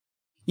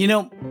You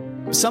know,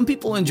 some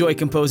people enjoy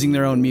composing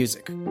their own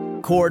music,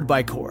 chord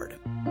by chord,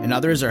 and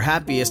others are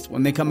happiest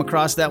when they come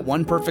across that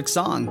one perfect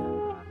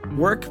song.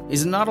 Work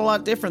is not a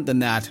lot different than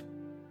that.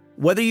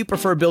 Whether you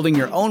prefer building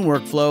your own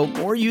workflow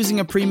or using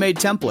a pre-made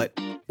template,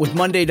 with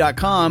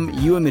Monday.com,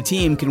 you and the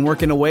team can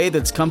work in a way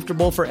that's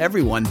comfortable for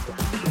everyone.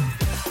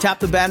 Tap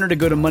the banner to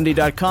go to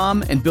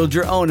Monday.com and build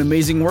your own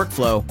amazing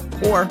workflow,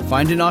 or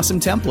find an awesome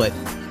template.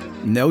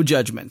 No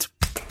judgment.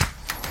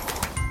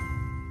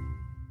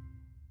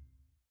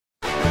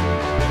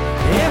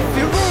 If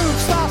your roof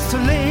starts to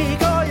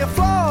leak or your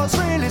floor's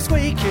really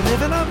squeak, you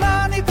live in a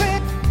money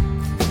pit.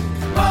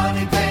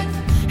 Money pit.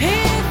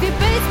 If your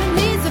basement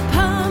needs a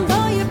pump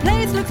or your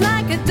place looks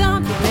like a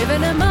dump, you live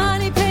in a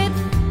money pit.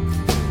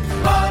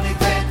 Money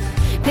pit.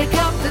 Pick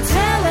up the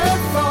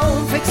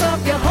telephone, fix up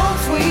your home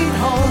sweet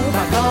home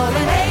by calling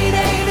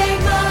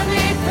 888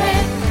 Money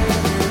Pit.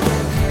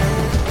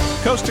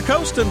 Coast to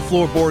coast and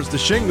floorboards to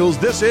shingles,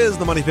 this is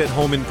the Money Pit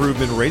Home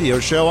Improvement Radio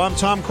Show. I'm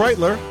Tom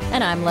Kreitler.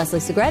 And I'm Leslie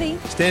Segretti.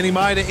 Standing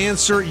by to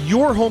answer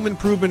your home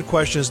improvement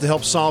questions to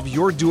help solve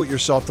your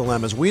do-it-yourself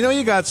dilemmas. We know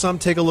you got some.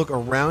 Take a look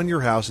around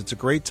your house. It's a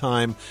great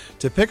time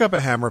to pick up a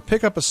hammer,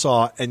 pick up a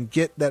saw, and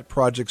get that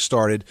project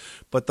started.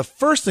 But the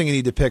first thing you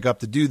need to pick up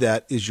to do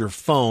that is your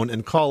phone,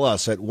 and call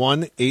us at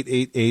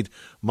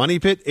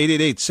 1-888-MONEYPIT,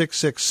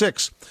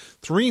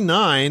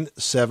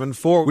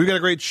 888-666-3974. We've got a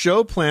great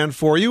show planned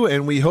for you,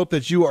 and we hope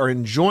that you are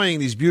enjoying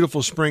these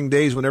beautiful spring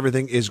days when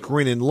everything is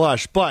green and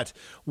lush. But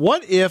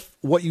what if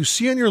what you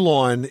see on your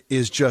lawn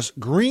is just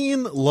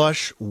green,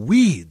 lush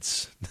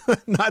weeds?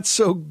 Not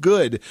so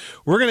good.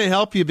 We're going to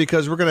help you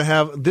because we're going to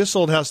have This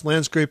Old House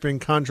landscaping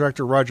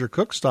contractor Roger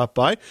Cook stop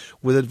by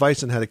with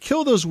advice on how to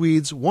kill those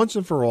weeds once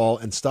and for all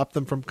and stop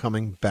them from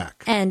coming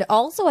back. And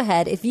also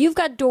ahead, if you've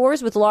got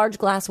doors with large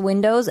glass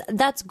windows,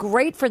 that's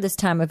great for this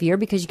time of year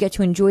because you get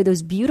to enjoy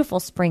those beautiful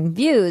spring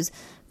views.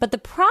 But the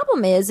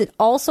problem is it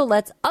also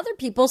lets other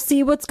people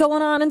see what's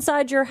going on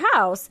inside your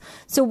house.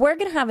 So we're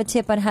going to have a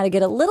tip on how to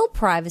get a little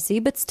privacy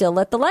but still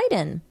let the light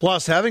in.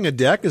 Plus, having a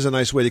deck is a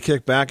nice way to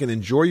kick back and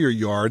enjoy your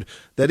yard.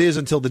 That is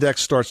until the deck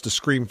starts to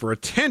scream for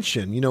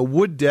attention. You know,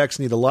 wood decks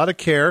need a lot of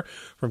care,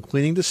 from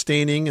cleaning to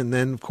staining and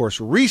then, of course,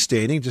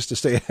 restaining just to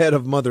stay ahead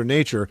of Mother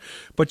Nature.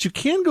 But you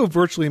can go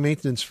virtually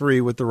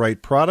maintenance-free with the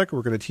right product.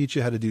 We're going to teach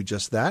you how to do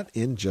just that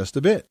in just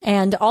a bit.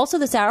 And also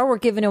this hour, we're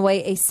giving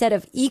away a set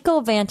of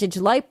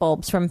EcoVantage light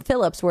bulbs from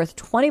Philips worth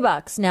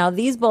 $20. Now,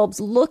 these bulbs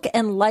look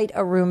and light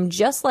a room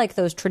just like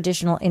those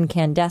traditional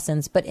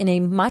incandescents, but in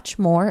a much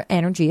more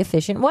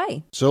energy-efficient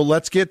way. So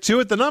let's get to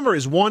it. The number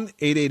is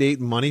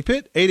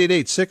 1-888-MONEYPIT,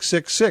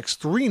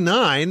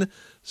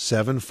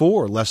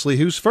 888-666-3974. Leslie,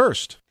 who's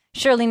first?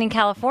 Shirlene in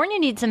California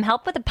needs some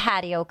help with a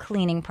patio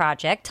cleaning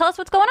project. Tell us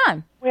what's going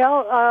on.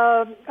 Well,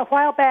 a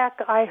while back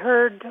I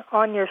heard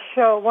on your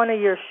show, one of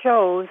your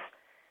shows,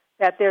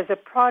 that there's a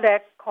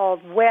product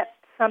called Wet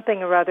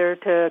something or other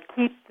to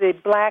keep the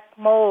black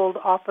mold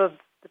off of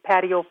the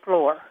patio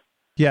floor.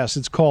 Yes,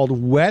 it's called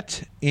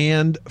Wet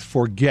and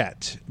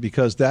Forget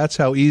because that's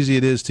how easy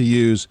it is to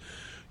use.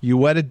 You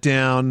wet it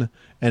down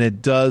and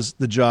it does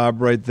the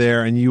job right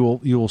there, and you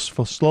will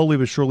slowly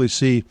but surely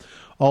see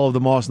all of the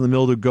moss and the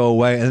mildew go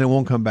away, and it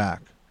won't come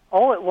back.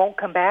 Oh, it won't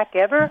come back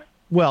ever?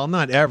 Well,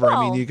 not ever. Well,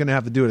 I mean, you're going to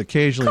have to do it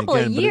occasionally couple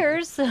again. of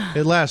years. But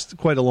it lasts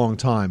quite a long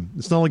time.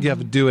 It's not like you have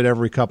to do it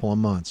every couple of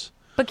months.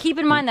 But keep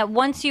in mind that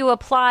once you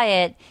apply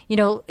it, you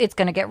know, it's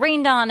going to get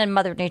rained on and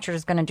Mother Nature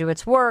is going to do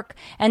its work.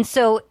 And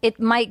so it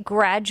might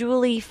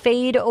gradually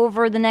fade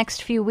over the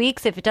next few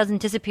weeks. If it doesn't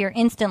disappear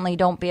instantly,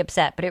 don't be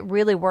upset. But it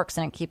really works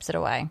and it keeps it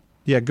away.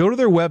 Yeah, go to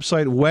their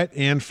website,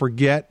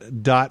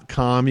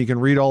 wetandforget.com. You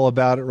can read all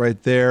about it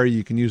right there.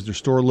 You can use their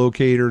store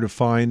locator to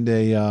find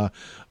a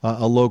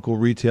local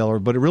retailer.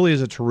 But it really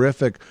is a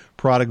terrific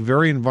product,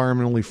 very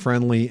environmentally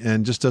friendly,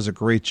 and just does a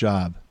great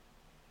job.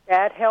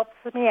 That helps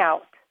me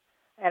out,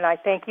 and I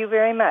thank you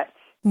very much.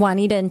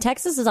 Juanita in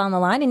Texas is on the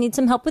line and needs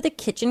some help with a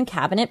kitchen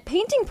cabinet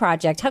painting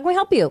project. How can we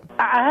help you?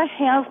 I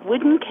have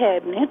wooden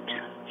cabinet,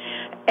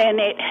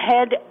 and it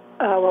had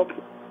oil-based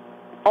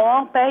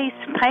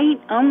paint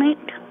on it.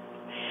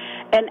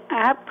 And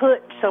I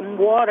put some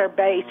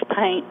water-based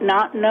paint,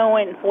 not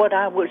knowing what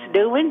I was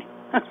doing.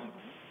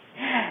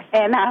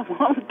 And I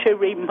want to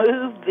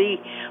remove the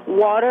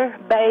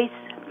water-based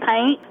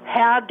paint.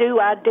 How do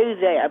I do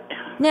that?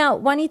 Now,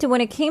 Juanita,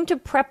 when it came to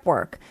prep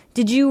work,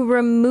 did you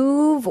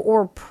remove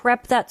or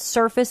prep that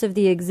surface of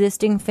the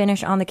existing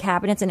finish on the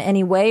cabinets in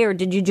any way, or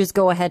did you just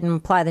go ahead and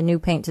apply the new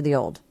paint to the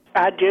old?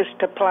 I just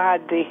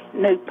applied the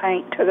new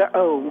paint to the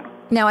old.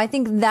 Now, I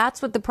think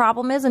that's what the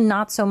problem is, and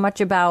not so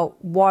much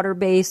about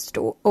water-based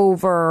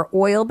over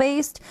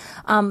oil-based.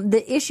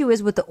 The issue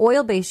is with the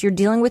oil-based, you're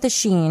dealing with a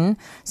sheen,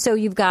 so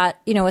you've got,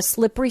 a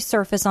slippery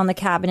surface on the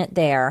cabinet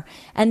there,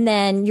 and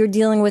then you're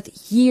dealing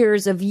with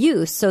years of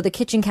use, so the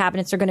kitchen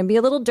cabinets are going to be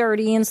a little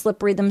dirty and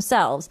slippery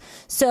themselves.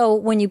 So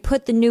when you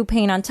put the new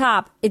paint on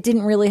top, it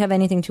didn't really have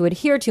anything to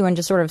adhere to and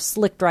just sort of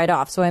slicked right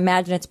off. So I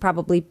imagine it's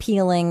probably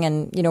peeling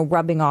and,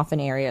 rubbing off in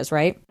areas,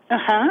 right?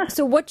 Uh-huh.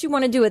 So what you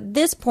want to do at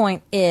this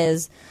point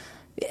is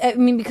I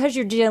mean, because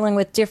you're dealing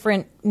with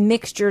different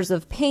mixtures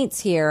of paints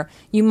here,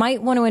 you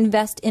might want to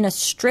invest in a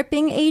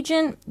stripping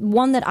agent.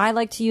 One that I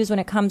like to use when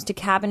it comes to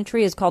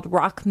cabinetry is called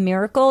Rock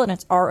Miracle, and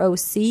it's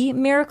ROC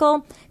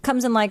Miracle.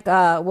 Comes in like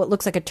what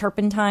looks like a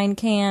turpentine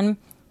can,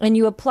 and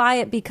you apply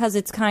it because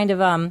it's kind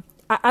of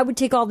I would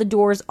take all the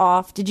doors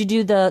off. Did you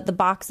do the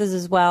boxes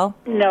as well?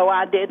 No,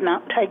 I did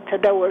not take the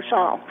doors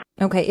off.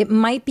 Okay, it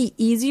might be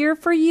easier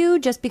for you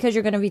just because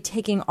you're going to be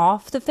taking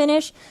off the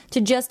finish to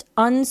just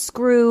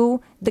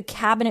unscrew the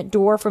cabinet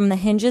door from the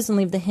hinges and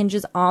leave the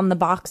hinges on the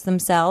box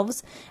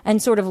themselves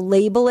and sort of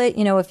label it.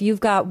 You know, if you've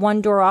got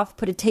one door off,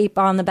 put a tape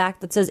on the back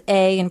that says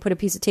A and put a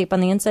piece of tape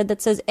on the inside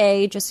that says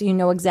A, just so you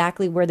know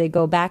exactly where they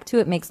go back to.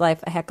 It makes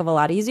life a heck of a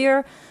lot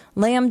easier.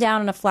 Lay them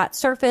down on a flat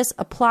surface,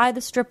 apply the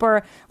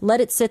stripper,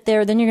 let it sit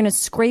there. Then you're going to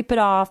scrape it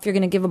off. You're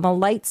going to give them a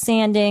light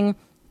sanding,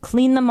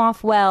 clean them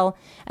off well.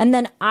 And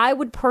then I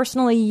would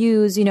personally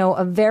use,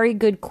 a very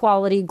good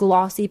quality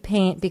glossy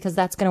paint because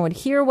that's going to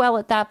adhere well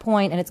at that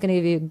point and it's going to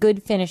give you a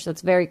good finish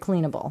that's very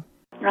cleanable.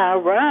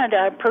 All right.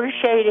 I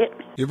appreciate it.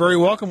 You're very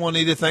welcome,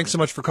 Juanita. Thanks so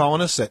much for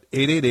calling us at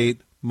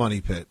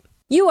 888-MONEY-PIT.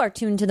 You are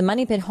tuned to the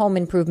Money Pit Home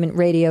Improvement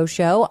Radio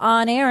Show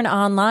on air and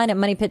online at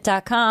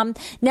MoneyPit.com.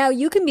 Now,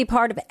 you can be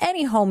part of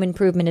any home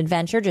improvement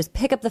adventure. Just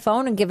pick up the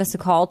phone and give us a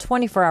call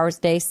 24 hours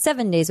a day,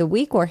 7 days a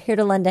week. We're here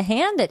to lend a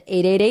hand at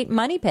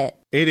 888-MONEY-PIT.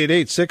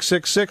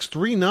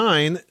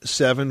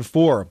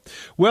 888-666-3974.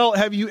 Well,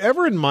 have you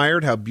ever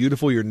admired how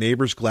beautiful your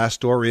neighbor's glass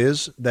door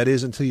is? That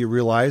is, until you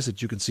realize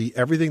that you can see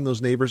everything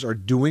those neighbors are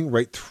doing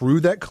right through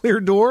that clear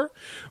door?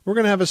 We're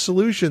going to have a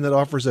solution that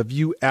offers a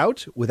view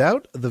out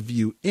without the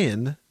view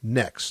in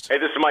next. Hey,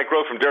 this is Mike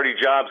Rowe from Dirty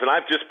Jobs, and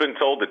I've just been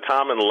told that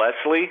Tom and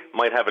Leslie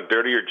might have a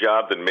dirtier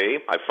job than me.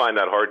 I find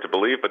that hard to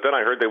believe, but then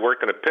I heard they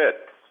work in a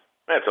pit.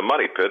 It's a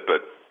money pit,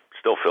 but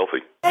still filthy.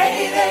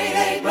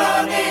 888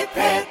 Money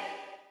Pit.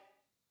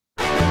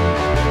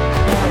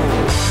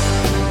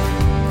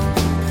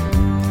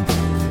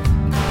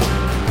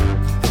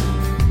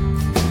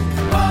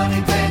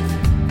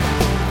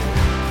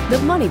 The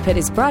Money Pit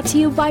is brought to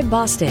you by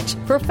Bostitch,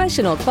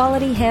 professional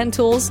quality hand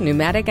tools,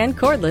 pneumatic and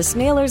cordless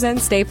nailers and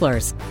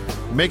staplers.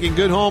 Making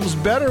good homes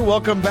better.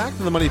 Welcome back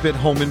to the Money Pit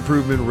Home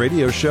Improvement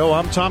Radio Show.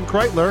 I'm Tom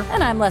Kreitler.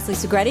 And I'm Leslie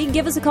Segretti.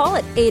 Give us a call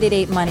at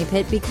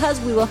 888-MONEY-PIT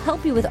because we will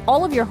help you with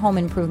all of your home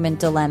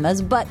improvement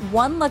dilemmas. But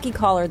one lucky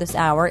caller this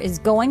hour is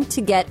going to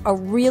get a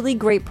really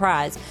great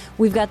prize.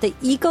 We've got the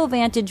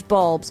EcoVantage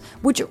bulbs,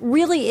 which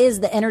really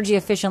is the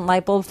energy-efficient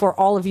light bulb for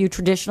all of you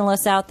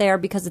traditionalists out there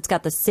because it's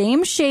got the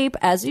same shape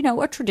as,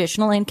 a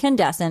traditional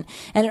incandescent,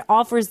 and it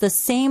offers the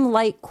same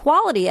light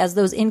quality as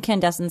those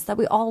incandescents that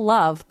we all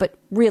love, but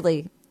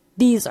really,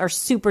 these are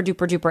super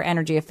duper duper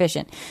energy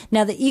efficient.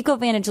 Now, the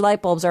EcoVantage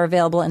light bulbs are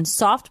available in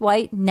soft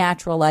white,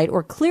 natural light,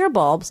 or clear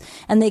bulbs,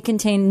 and they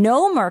contain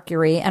no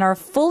mercury and are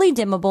fully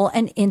dimmable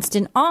and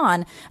instant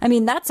on. I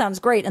mean, that sounds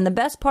great. And the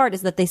best part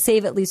is that they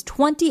save at least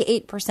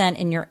 28%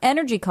 in your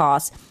energy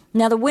costs.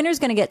 Now, the winner's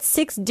going to get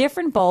 6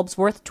 different bulbs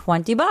worth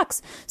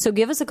 $20. So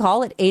give us a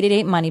call at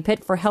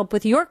 888-MONEY-PIT for help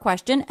with your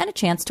question and a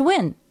chance to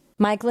win.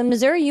 Michael in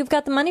Missouri, you've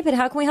got the Money Pit.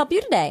 How can we help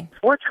you today?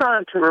 We're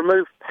trying to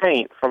remove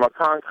paint from a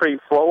concrete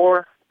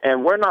floor,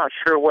 and we're not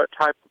sure what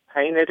type of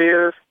paint it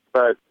is,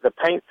 but the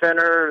paint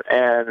thinner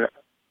and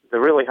the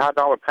really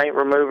high-dollar paint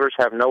removers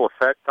have no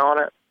effect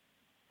on it.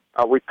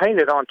 We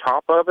painted on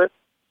top of it,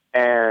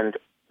 and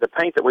the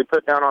paint that we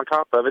put down on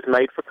top of it is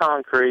made for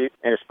concrete,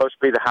 and it's supposed to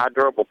be the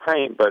high-durable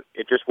paint, but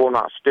it just will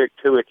not stick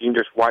to it. You can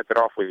just wipe it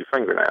off with your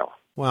fingernail.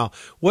 Wow.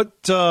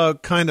 What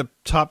kind of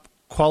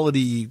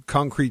top-quality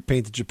concrete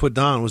paint did you put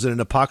down? Was it an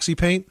epoxy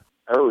paint?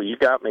 Oh, you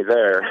got me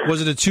there.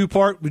 Was it a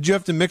 2-part? Did you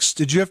have to mix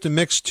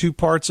 2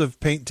 parts of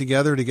paint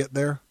together to get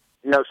there?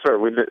 No, sir.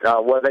 We did,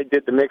 they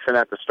did the mixing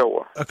at the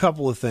store. A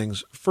couple of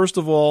things. First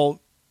of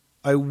all,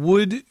 I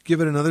would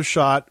give it another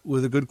shot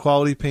with a good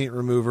quality paint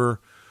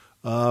remover.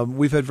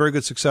 We've had very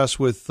good success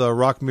with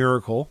Rock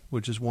Miracle,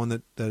 which is one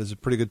that is a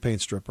pretty good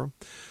paint stripper.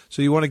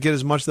 So you want to get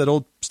as much of that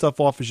old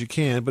stuff off as you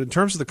can. But in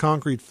terms of the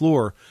concrete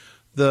floor,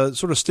 the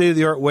sort of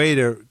state-of-the-art way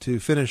to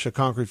finish a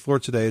concrete floor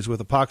today is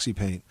with epoxy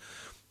paint.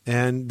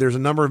 And there's a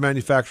number of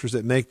manufacturers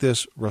that make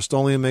this.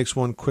 Rust-Oleum makes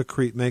one.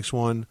 Quikrete makes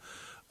one.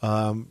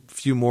 A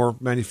few more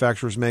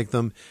manufacturers make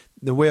them.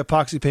 The way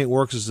epoxy paint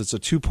works is it's a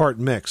 2-part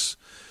mix.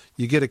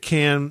 You get a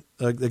can,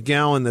 a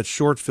gallon that's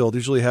short-filled,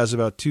 usually has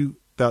about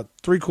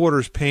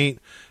 3/4 paint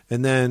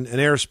and then an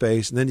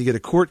airspace, and then you get a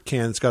quart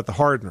can that's got the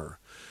hardener.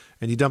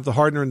 And you dump the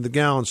hardener into the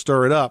gallon,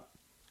 stir it up,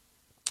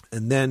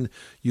 and then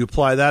you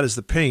apply that as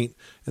the paint.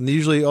 And they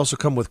usually also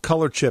come with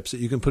color chips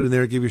that you can put in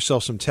there to give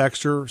yourself some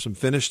texture, some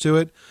finish to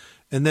it.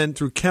 And then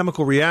through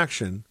chemical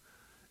reaction,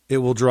 it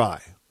will dry.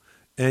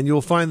 And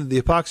you'll find that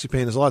the epoxy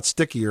paint is a lot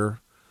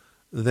stickier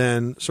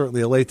than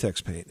certainly a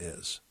latex paint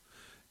is.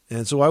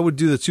 And so I would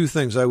do the 2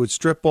 things. I would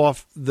strip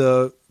off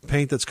the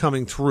paint that's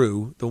coming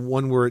through, the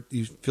one where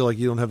you feel like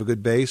you don't have a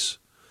good base.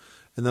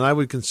 And then I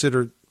would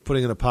consider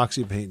putting an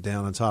epoxy paint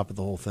down on top of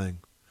the whole thing.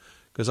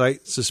 Because I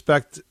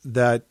suspect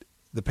that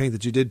the paint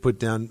that you did put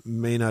down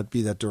may not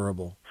be that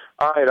durable.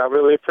 All right, I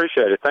really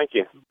appreciate it. Thank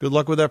you. Good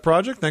luck with that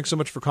project. Thanks so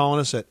much for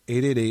calling us at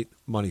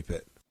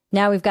 888-MONEY-PIT.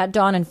 Now we've got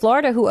Dawn in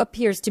Florida, who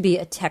appears to be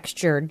a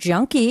texture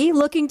junkie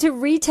looking to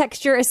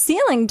retexture a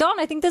ceiling. Dawn,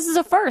 I think this is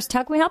a first.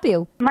 How can we help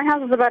you? My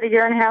house is about a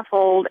year and a half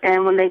old,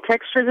 and when they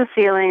texture the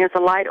ceiling, it's a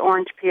light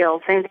orange peel,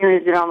 same thing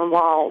they did on the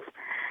walls.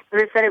 So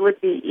they said it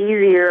would be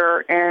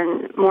easier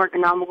and more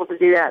economical to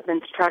do that than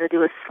to try to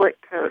do a slick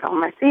coat on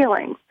my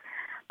ceiling.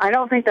 I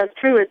don't think that's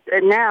true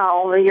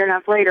now, a year and a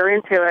half later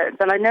into it,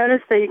 but I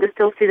noticed that you can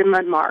still see the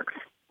mud marks.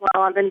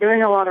 Well, I've been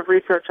doing a lot of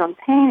research on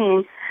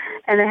painting,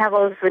 and they have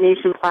all this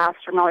Venetian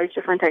plaster and all these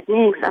different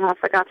techniques, and I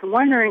got to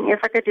wondering if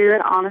I could do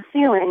it on a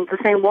ceiling, the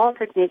same wall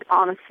technique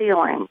on a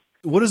ceiling.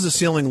 What does the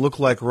ceiling look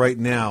like right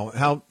now?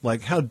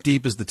 How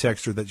deep is the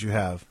texture that you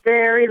have?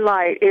 Very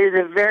light. It is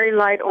a very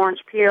light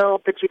orange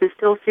peel, but you can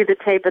still see the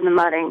tape and the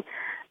mudding.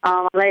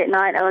 Late at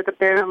night, I look up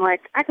there and I'm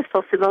like, I can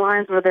still see the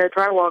lines where the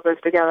drywall goes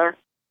together.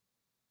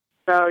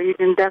 So you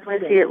can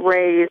definitely see it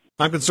raised.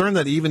 I'm concerned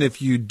that even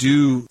if you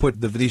do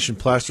put the Venetian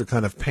plaster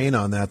kind of paint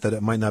on that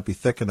it might not be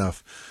thick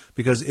enough.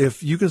 Because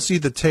if you can see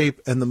the tape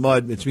and the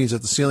mud, it means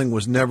that the ceiling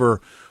was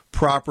never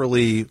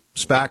properly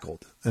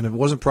spackled. And if it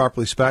wasn't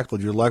properly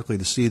spackled, you're likely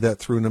to see that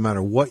through no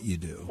matter what you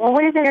do. Well,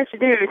 what do you think I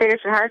should do? Do you think I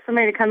should hire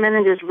somebody to come in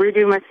and just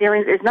redo my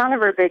ceilings? It's not a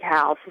very big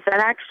house. It's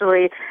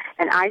actually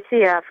an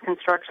ICF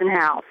construction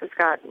house. It's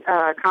got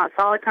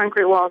solid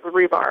concrete walls with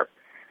rebar.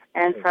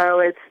 And so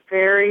it's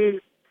very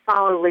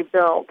solidly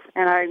built.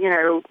 And I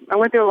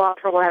went through a lot of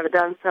trouble to have it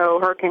done so a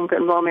hurricane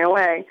couldn't blow me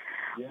away.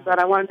 But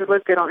I wanted to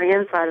look good on the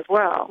inside as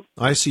well.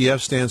 ICF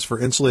stands for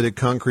Insulated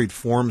Concrete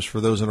Forms, for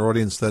those in our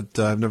audience that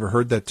I've never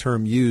heard that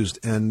term used.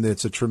 And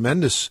it's a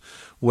tremendous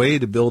way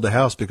to build a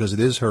house because it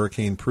is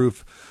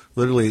hurricane-proof.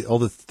 Literally, all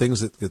the things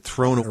that get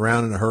thrown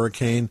around in a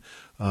hurricane,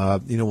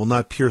 will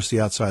not pierce the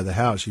outside of the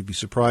house. You'd be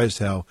surprised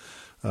how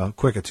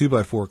quick a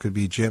 2x4 could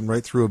be jammed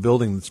right through a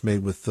building that's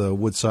made with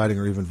wood siding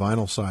or even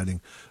vinyl siding.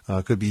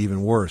 Could be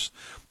even worse.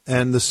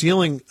 And the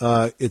ceiling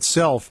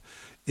itself,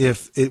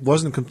 if it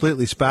wasn't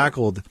completely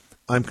spackled,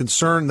 I'm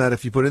concerned that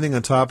if you put anything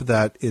on top of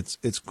that,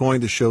 it's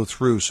going to show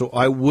through. So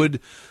I would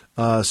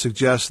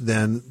suggest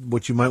then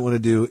what you might want to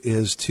do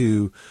is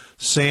to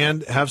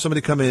have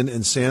somebody come in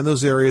and sand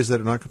those areas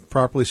that are not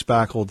properly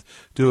spackled,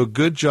 do a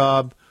good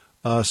job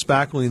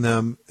spackling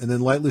them, and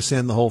then lightly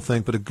sand the whole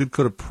thing, put a good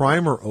coat of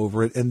primer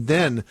over it, and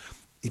then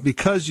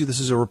because this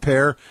is a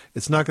repair,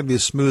 it's not going to be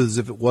as smooth as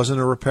if it wasn't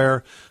a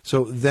repair.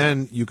 So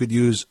then you could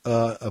use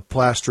a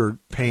plastered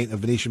paint, a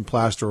Venetian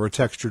plaster, or a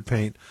textured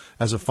paint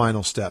as a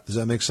final step. Does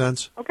that make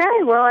sense? Okay,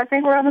 well, I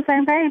think we're on the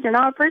same page, and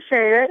I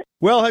appreciate it.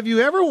 Well, have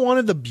you ever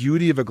wanted the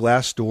beauty of a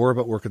glass door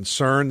but were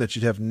concerned that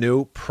you'd have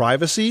no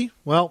privacy?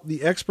 Well,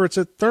 the experts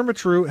at Therma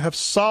Tru have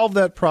solved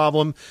that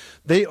problem.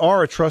 They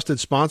are a trusted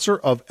sponsor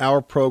of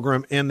our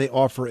program, and they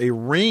offer a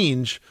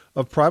range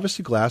of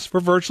privacy glass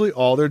for virtually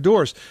all their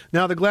doors.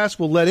 Now, the glass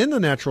will let in the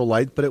natural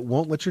light, but it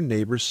won't let your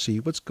neighbors see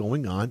what's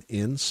going on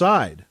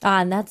inside.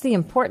 And that's the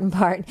important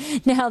part.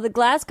 Now, the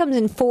glass comes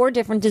in 4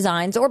 different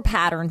designs, or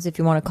patterns, if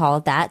you want to call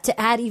it that,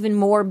 to add even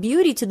more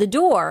beauty to the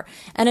door.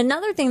 And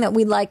another thing that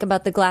we like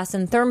about the glass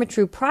in Therma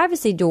Tru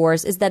privacy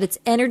doors is that it's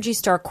Energy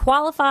Star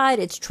qualified,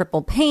 it's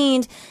triple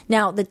paned.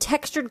 Now, the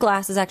textured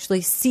glass is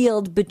actually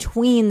sealed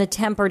between the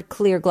tempered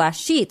clear glass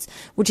sheets,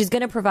 which is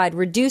going to provide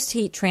reduced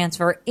heat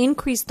transfer,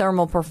 increased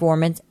thermal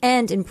performance,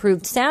 and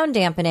improved sound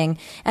dampening.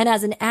 And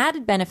as an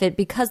added benefit,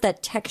 because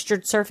that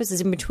textured surface is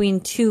in between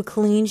 2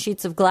 clean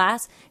sheets of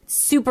glass, it's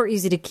super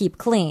easy to keep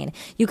clean.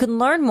 You can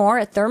learn more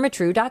at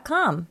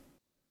thermatru.com.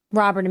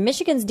 Robert in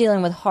Michigan's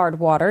dealing with hard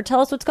water.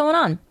 Tell us what's going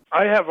on.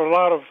 I have a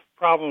lot of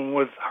problem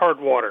with hard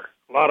water,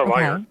 a lot of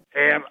iron.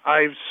 And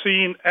I've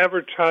seen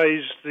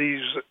advertised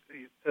these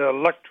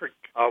electric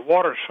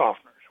water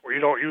softeners where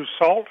you don't use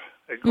salt.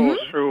 It goes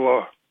through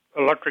a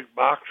electric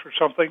box or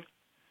something.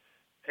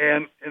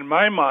 And in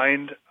my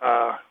mind,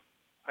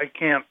 I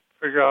can't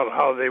figure out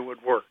how they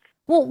would work.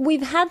 Well,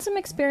 we've had some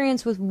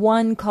experience with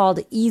one called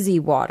Easy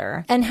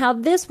Water. And how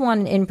this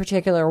one in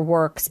particular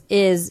works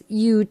is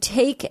you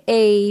take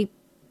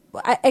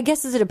I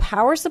guess, is it a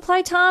power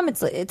supply, Tom?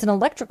 It's an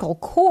electrical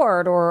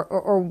cord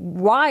or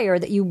wire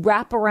that you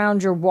wrap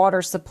around your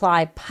water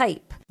supply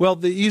pipe. Well,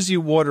 the Easy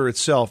Water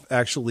itself,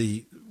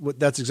 actually,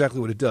 that's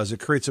exactly what it does. It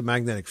creates a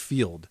magnetic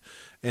field.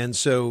 And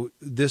so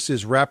this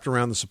is wrapped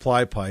around the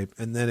supply pipe,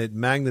 and then it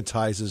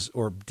magnetizes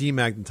or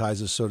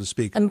demagnetizes, so to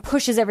speak. And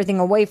pushes everything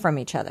away from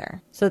each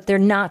other so that they're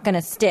not going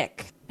to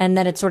stick. And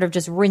then it sort of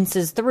just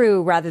rinses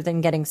through rather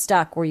than getting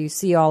stuck where you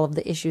see all of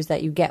the issues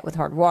that you get with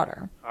hard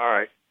water. All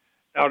right.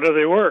 Now, do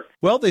they work?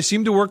 Well, they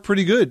seem to work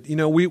pretty good. You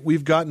know,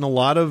 we've gotten a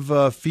lot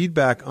of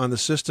feedback on the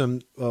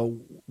system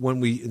when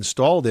we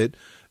installed it,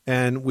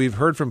 and we've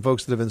heard from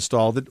folks that have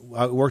installed it.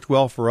 It worked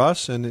well for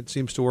us, and it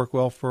seems to work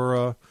well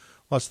for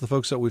lots of the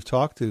folks that we've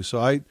talked to. So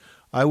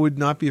I would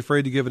not be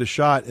afraid to give it a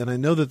shot, and I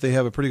know that they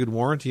have a pretty good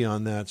warranty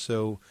on that.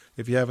 So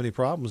if you have any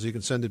problems, you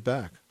can send it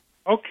back.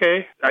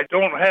 Okay. I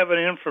don't have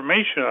any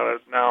information on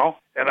it now,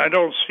 and I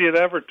don't see it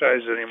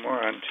advertised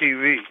anymore on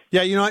TV.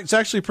 Yeah, it's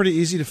actually pretty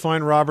easy to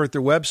find, Robert.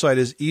 Their website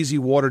is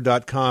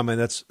easywater.com,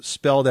 and that's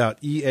spelled out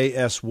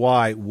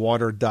EASY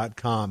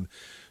water.com.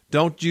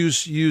 Don't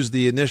use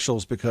the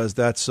initials because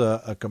that's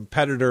a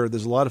competitor.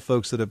 There's a lot of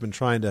folks that have been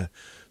trying to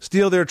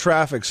steal their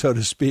traffic, so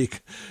to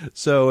speak.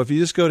 So if you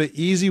just go to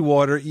Easy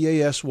Water,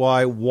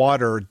 EASY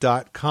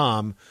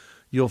water.com,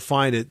 you'll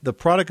find it. The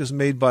product is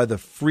made by the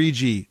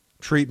Freegie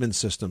Treatment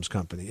Systems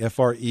Company,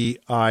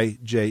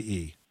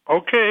 FREIJE.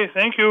 Okay,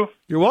 thank you.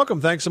 You're welcome.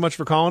 Thanks so much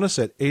for calling us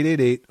at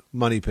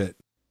 888-MONEY-PIT.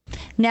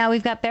 Now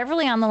we've got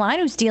Beverly on the line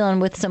who's dealing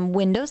with some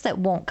windows that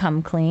won't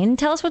come clean.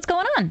 Tell us what's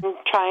going on. I'm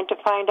trying to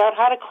find out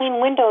how to clean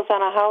windows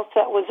on a house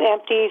that was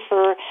empty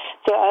for, it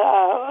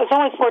was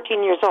only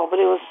 14 years old, but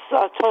it was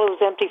told it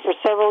was empty for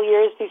several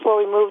years before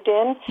we moved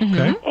in.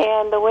 Okay.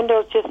 And the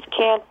windows just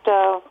can't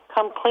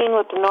come clean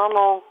with the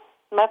normal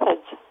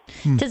methods.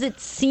 Does it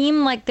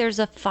seem like there's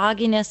a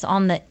fogginess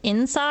on the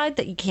inside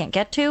that you can't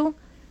get to?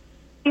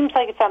 Seems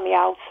like it's on the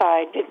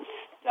outside. It's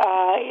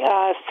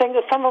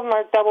single. Some of them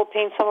are double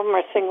pane, some of them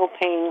are single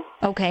pane.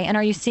 Okay, and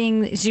so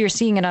you're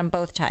seeing it on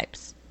both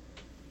types?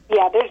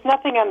 Yeah, there's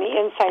nothing on the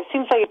inside.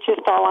 Seems like it's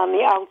just all on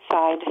the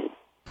outside.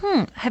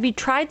 Have you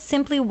tried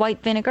Simply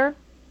White Vinegar?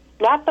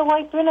 Not the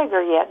white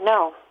vinegar yet,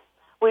 no.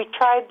 We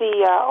tried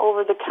the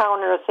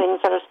over-the-counter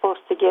things that are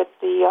supposed to get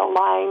the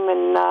lime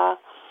and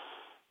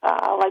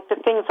like the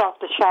things off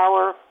the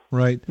shower.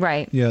 Right.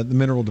 Right. Yeah, the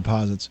mineral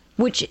deposits.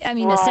 Which,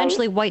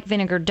 essentially white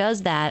vinegar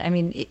does that.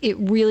 It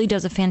really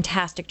does a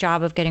fantastic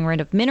job of getting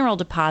rid of mineral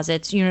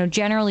deposits.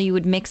 Generally you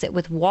would mix it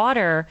with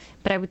water,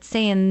 but I would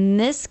say in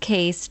this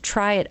case,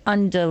 try it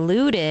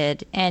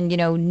undiluted. And,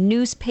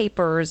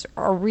 newspapers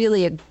are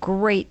really a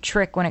great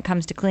trick when it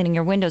comes to cleaning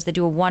your windows. They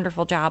do a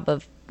wonderful job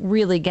of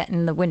really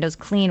getting the windows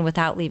clean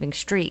without leaving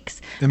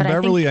streaks. And but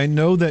Beverly, I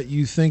know that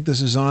you think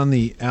this is on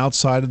the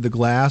outside of the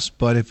glass,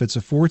 but if it's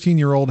a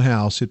 14-year-old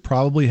house, it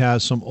probably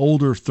has some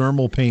older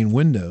thermal pane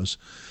windows.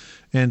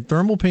 And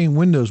thermal pane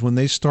windows, when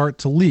they start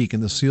to leak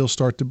and the seals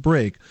start to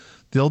break,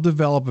 they'll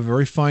develop a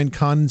very fine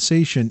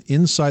condensation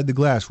inside the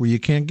glass where you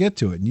can't get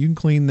to it. And you can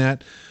clean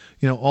that,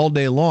 all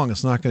day long.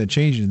 It's not going to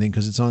change anything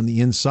because it's on the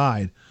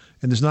inside.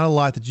 And there's not a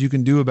lot that you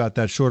can do about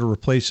that short of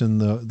replacing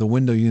the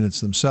window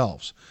units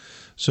themselves.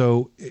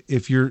 So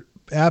if you're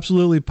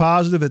absolutely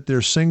positive that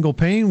they're single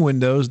pane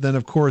windows, then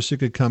of course it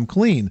could come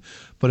clean.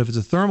 But if it's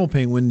a thermal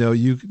pane window,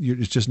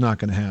 it's just not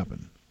going to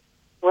happen.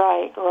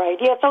 Right.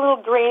 Yeah, it's a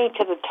little grainy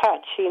to the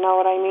touch, you know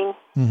what I mean?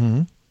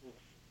 Mm-hmm.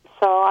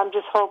 So I'm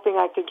just hoping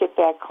I could get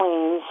that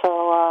clean.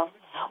 So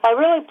I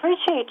really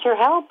appreciate your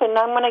help, and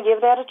I'm going to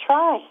give that a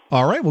try.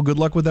 All right. Well, good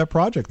luck with that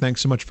project.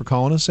 Thanks so much for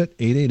calling us at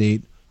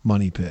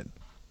 888-MONEY-PIT.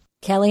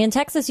 Kelly in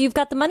Texas, you've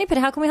got the Money Pit.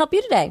 How can we help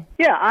you today?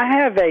 Yeah, I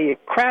have a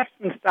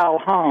craftsman-style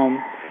home,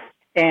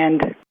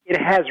 and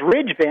it has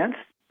ridge vents,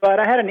 but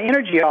I had an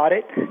energy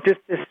audit just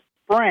this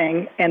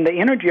spring, and the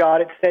energy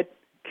audit said,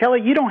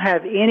 Kelly, you don't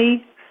have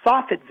any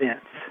soffit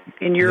vents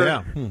in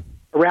your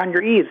around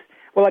your eaves.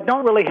 Well, I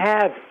don't really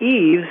have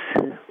eaves.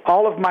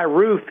 All of my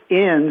roof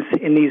ends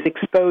in these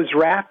exposed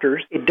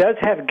rafters. It does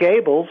have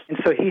gables, and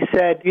so he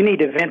said, you need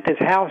to vent this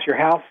house. Your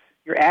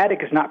attic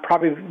is not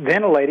properly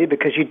ventilated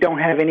because you don't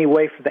have any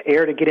way for the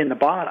air to get in the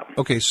bottom.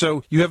 Okay,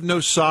 so you have no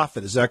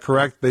soffit, is that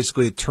correct?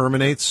 Basically, it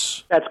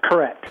terminates? That's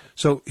correct.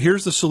 So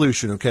here's the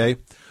solution, okay?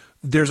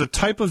 There's a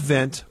type of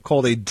vent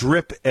called a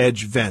drip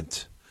edge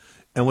vent.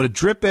 And what a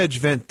drip edge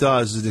vent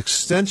does is it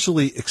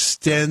essentially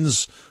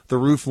extends the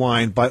roof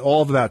line by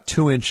all of about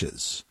 2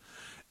 inches.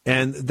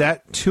 And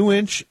that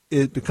 2-inch,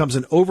 it becomes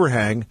an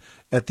overhang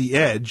at the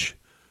edge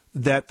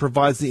that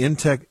provides the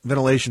intake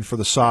ventilation for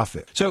the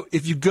soffit. So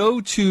if you go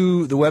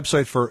to the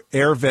website for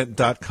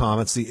airvent.com,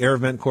 it's the Air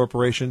Vent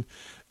Corporation,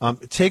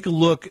 take a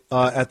look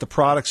at the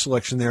product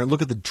selection there and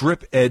look at the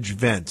drip edge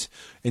vent,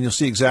 and you'll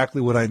see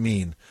exactly what I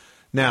mean.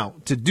 Now,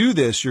 to do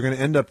this, you're going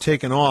to end up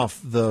taking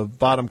off the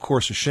bottom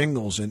course of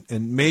shingles and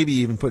maybe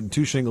even putting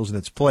 2 shingles in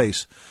its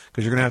place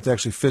because you're going to have to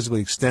actually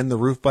physically extend the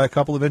roof by a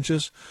couple of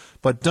inches.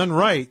 But done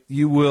right,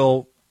 you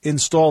will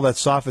install that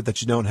soffit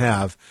that you don't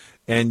have,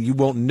 and you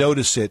won't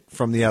notice it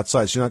from the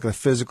outside. So you're not going to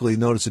physically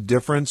notice a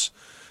difference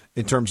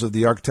in terms of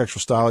the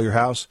architectural style of your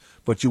house,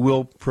 but you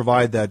will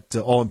provide that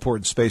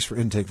all-important space for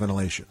intake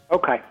ventilation.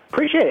 Okay.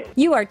 Appreciate it.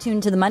 You are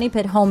tuned to the Money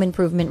Pit Home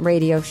Improvement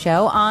Radio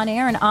Show on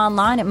air and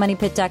online at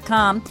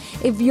moneypit.com.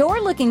 If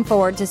you're looking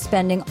forward to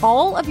spending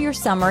all of your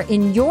summer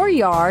in your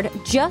yard,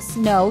 just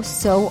know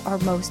so are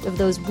most of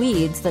those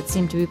weeds that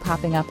seem to be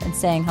popping up and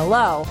saying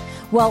hello.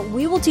 Well,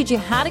 we will teach you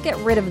how to get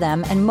rid of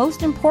them and,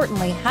 most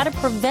importantly, how to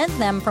prevent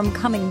them from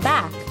coming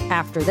back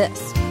after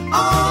this.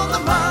 On the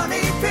Money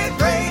Pit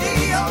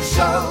Radio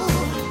Show,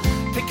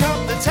 pick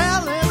up the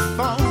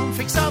telephone,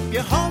 fix up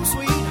your home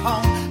sweet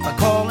home by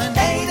calling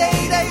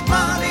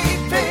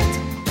 888-MONEY-PIT.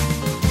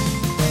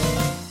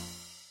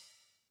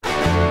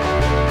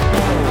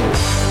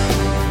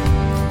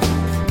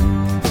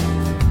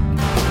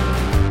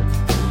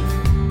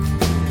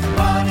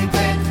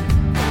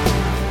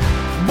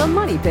 The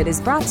Money Pit Pit is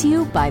brought to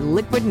you by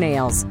Liquid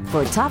Nails.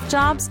 For tough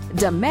jobs,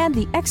 demand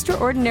the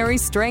extraordinary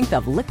strength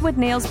of Liquid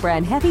Nails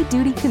brand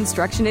heavy-duty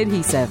construction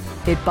adhesive.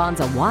 It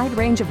bonds a wide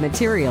range of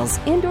materials,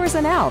 indoors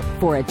and out,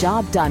 for a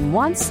job done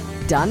once,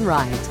 done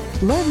right.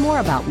 Learn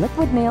more about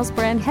Liquid Nails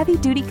brand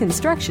heavy-duty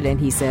construction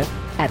adhesive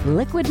at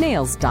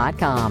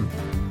liquidnails.com.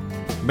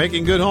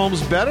 Making good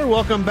homes better.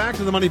 Welcome back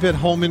to the Money Pit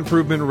Home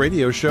Improvement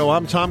Radio Show.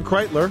 I'm Tom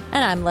Kreitler.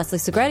 And I'm Leslie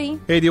Segretti.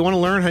 Hey, do you want to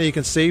learn how you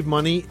can save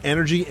money,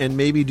 energy, and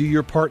maybe do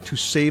your part to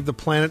save the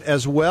planet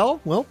as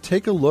well? Well,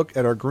 take a look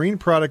at our Green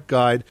Product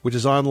Guide, which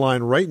is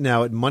online right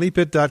now at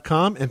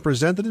moneypit.com and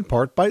presented in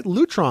part by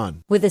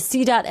Lutron. With a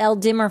C.L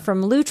dimmer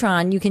from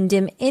Lutron, you can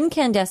dim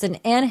incandescent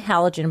and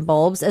halogen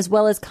bulbs, as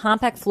well as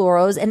compact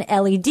fluoros and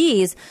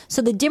LEDs.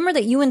 So the dimmer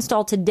that you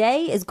install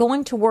today is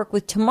going to work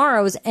with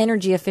tomorrow's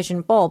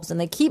energy-efficient bulbs, and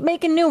they keep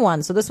making new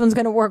ones, so this one's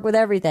going to work with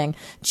everything.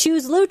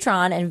 Choose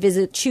Lutron and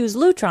visit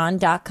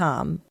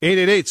chooselutron.com.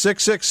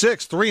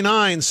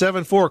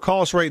 888-666-3974.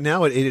 Call us right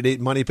now at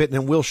 888-MONEY-PIT,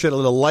 and we'll shed a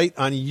little light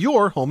on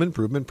your home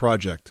improvement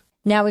project.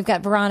 Now we've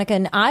got Veronica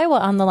in Iowa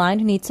on the line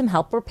who needs some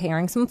help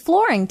repairing some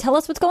flooring. Tell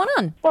us what's going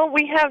on. Well,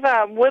 we have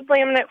wood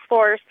laminate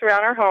floors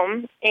throughout our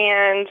home,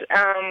 and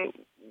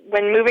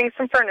when moving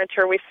some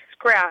furniture, we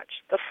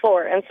scratched the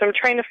floor, and so I'm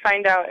trying to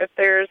find out if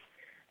there's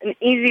an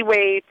easy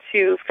way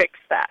to fix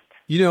that.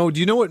 Do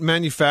you know what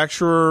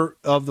manufacturer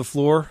of the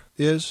floor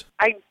is?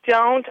 I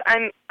don't.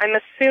 I'm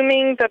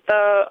assuming that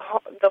the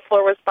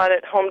floor was bought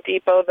at Home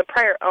Depot. The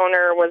prior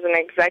owner was an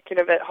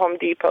executive at Home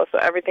Depot, so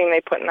everything they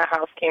put in the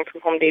house came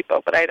from Home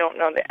Depot, but I don't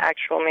know the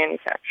actual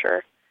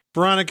manufacturer.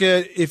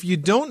 Veronica, if you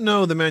don't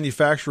know the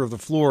manufacturer of the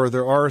floor,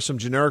 there are some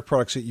generic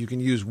products that you can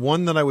use.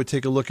 One that I would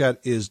take a look at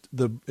is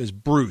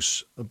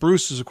Bruce.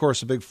 Bruce is, of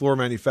course, a big floor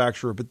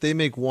manufacturer, but they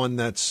make one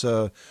that's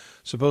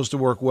supposed to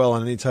work well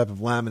on any type of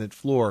laminate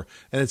floor,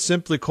 and it's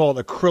simply called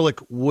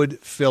acrylic wood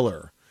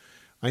filler.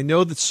 I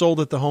know that's sold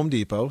at the Home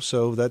Depot,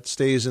 so that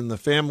stays in the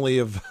family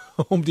of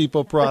Home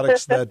Depot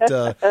products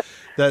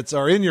that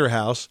are in your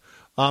house,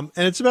 and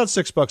it's about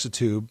 $6 a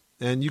tube.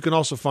 And you can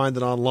also find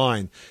it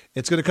online.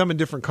 It's going to come in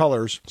different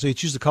colors, so you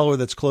choose the color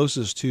that's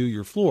closest to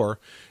your floor.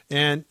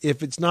 And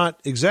if it's not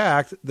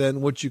exact,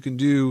 then what you can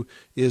do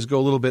is go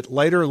a little bit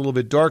lighter, a little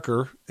bit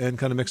darker, and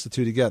kind of mix the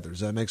two together. Does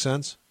that make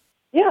sense?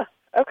 Yeah.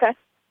 Okay.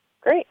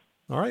 Great.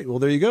 All right. Well,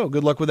 there you go.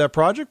 Good luck with that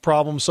project.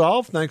 Problem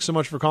solved. Thanks so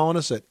much for calling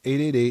us at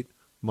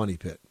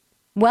 888-MONEY-PIT.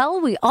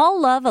 Well, we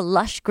all love a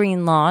lush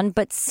green lawn,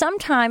 but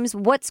sometimes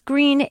what's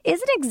green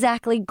isn't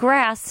exactly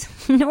grass,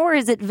 nor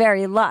is it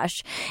very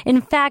lush.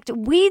 In fact,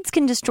 weeds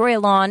can destroy a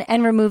lawn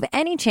and remove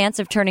any chance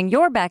of turning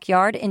your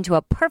backyard into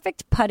a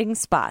perfect putting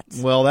spot.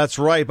 Well, that's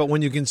right, but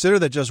when you consider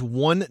that just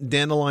one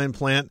dandelion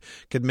plant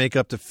could make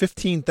up to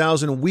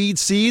 15,000 weed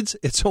seeds,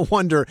 it's a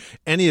wonder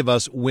any of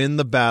us win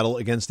the battle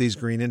against these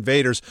green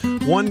invaders.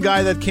 One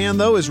guy that can,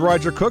 though, is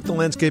Roger Cook, the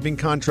landscaping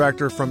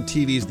contractor from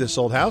TV's This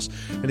Old House,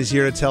 and he's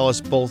here to tell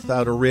us both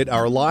how to rid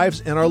our lives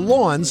and our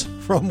lawns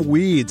from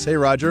weeds. Hey,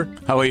 Roger.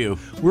 How are you?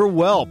 We're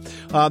well.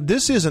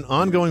 This is an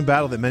ongoing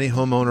battle that many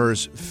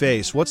homeowners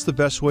face. What's the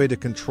best way to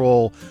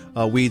control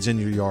weeds in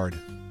your yard?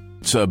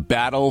 It's a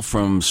battle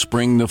from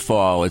spring to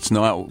fall. It's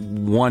not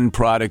one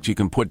product you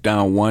can put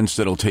down once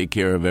that'll take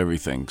care of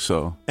everything.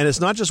 And it's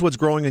not just what's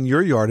growing in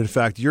your yard. In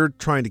fact, you're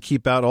trying to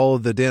keep out all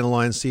of the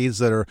dandelion seeds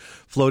that are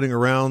floating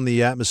around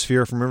the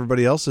atmosphere from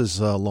everybody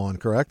else's lawn,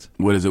 correct?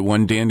 What is it?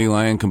 One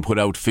dandelion can put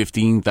out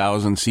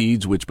 15,000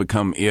 seeds, which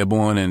become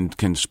airborne and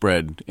can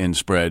spread and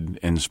spread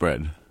and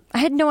spread. I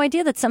had no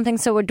idea that something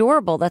so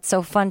adorable, that's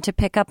so fun to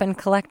pick up and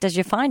collect as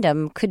you find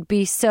them, could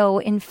be so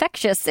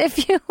infectious,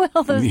 if you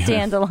will, those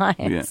dandelions.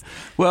 Yeah.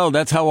 Well,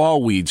 that's how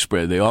all weeds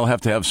spread. They all have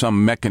to have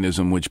some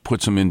mechanism which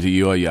puts them into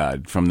your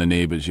yard from the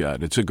neighbor's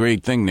yard. It's a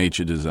great thing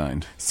nature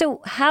designed.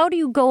 So how do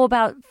you go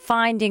about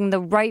finding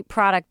the right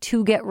product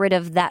to get rid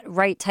of that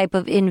right type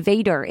of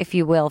invader, if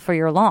you will, for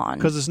your lawn?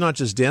 Because it's not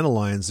just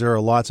dandelions. There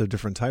are lots of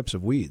different types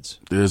of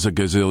weeds. There's a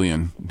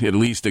gazillion, at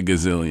least a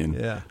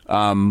gazillion. Yeah.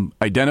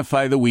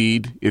 Identify the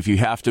weed. If you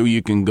have to,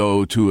 you can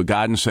go to a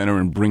garden center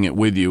and bring it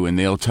with you, and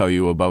they'll tell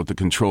you about the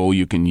control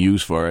you can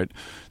use for it.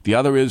 The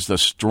other is the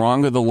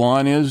stronger the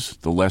lawn is,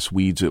 the less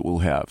weeds it will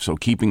have. So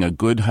keeping a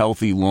good,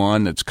 healthy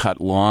lawn that's cut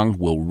long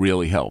will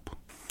really help.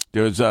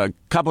 There's a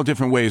couple of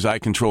different ways I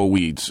control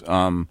weeds.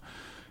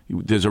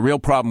 There's a real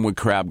problem with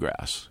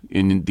crabgrass.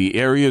 The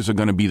areas are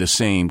going to be the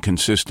same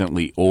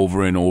consistently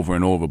over and over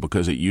and over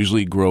because it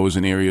usually grows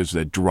in areas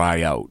that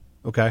dry out.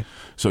 Okay.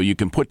 So you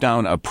can put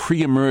down a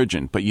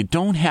pre-emergent, but you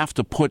don't have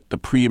to put the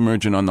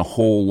pre-emergent on the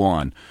whole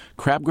lawn.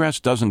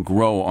 Crabgrass doesn't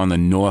grow on the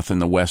north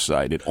and the west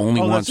side. It only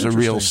wants a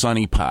real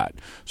sunny part.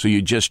 So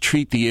you just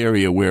treat the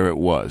area where it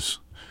was.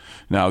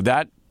 Now,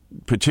 that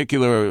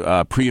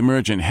particular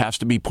pre-emergent has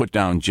to be put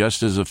down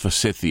just as a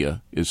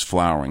forsythia is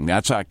flowering.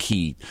 That's our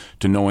key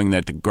to knowing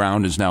that the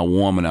ground is now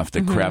warm enough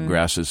that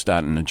crabgrass is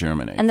starting to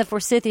germinate. And the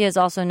forsythia is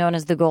also known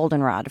as the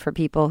goldenrod for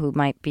people who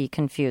might be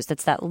confused.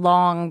 It's that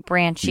long,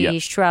 branchy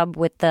shrub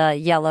with the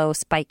yellow,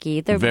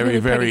 spiky. They're very, really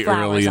very pretty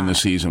flowers early in the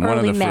season. One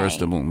of the May. first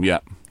to bloom. Yeah.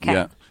 Okay.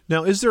 Yeah.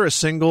 Now, is there a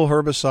single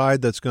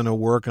herbicide that's going to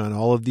work on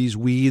all of these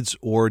weeds,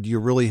 or do you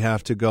really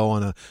have to go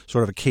on a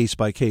sort of a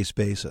case-by-case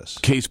basis?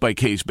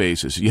 Case-by-case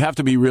basis. You have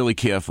to be really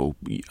careful.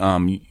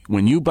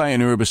 When you buy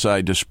an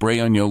herbicide to spray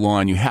on your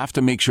lawn, you have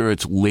to make sure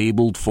it's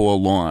labeled for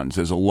lawns.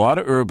 There's a lot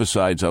of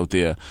herbicides out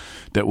there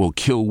that will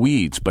kill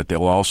weeds, but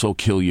they'll also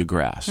kill your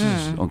grass.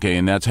 Okay,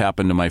 and that's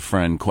happened to my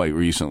friend quite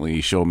recently.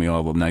 He showed me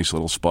all the nice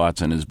little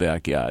spots in his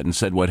backyard and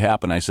said, what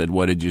happened? I said,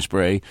 what did you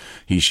spray?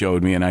 He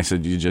showed me, and I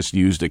said, you just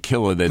used a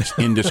killer that's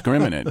indiscriminate.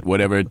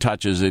 Whatever it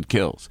touches, it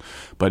kills.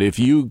 But if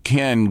you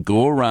can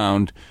go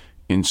around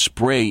and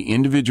spray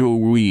individual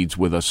weeds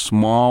with a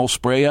small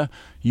sprayer,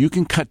 you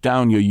can cut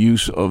down your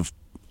use of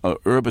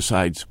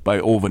herbicides by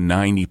over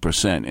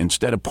 90%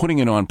 instead of putting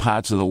it on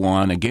parts of the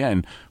lawn,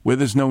 again, where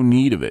there's no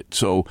need of it.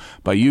 So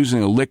by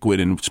using a liquid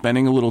and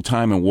spending a little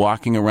time and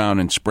walking around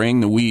and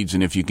spraying the weeds,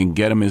 and if you can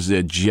get them as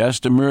they're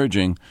just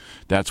emerging,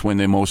 that's when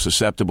they're most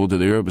susceptible to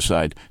the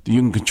herbicide. You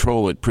can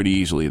control it pretty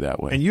easily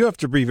that way. And you have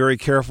to be very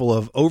careful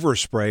of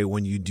overspray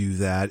when you do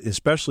that,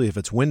 especially if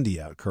it's windy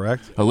out,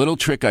 correct? A little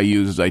trick I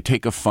use is I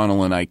take a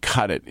funnel and I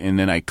cut it, and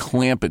then I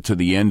clamp it to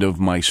the end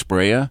of my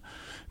sprayer.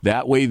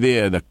 That way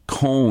there, the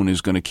cone is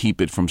going to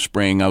keep it from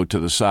spraying out to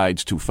the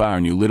sides too far,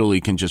 and you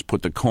literally can just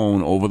put the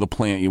cone over the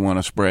plant you want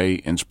to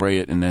spray and spray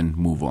it and then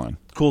move on.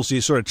 Cool. So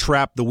you sort of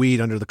trap the weed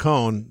under the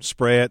cone,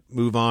 spray it,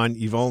 move on.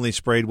 You've only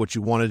sprayed what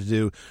you wanted to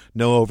do.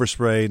 No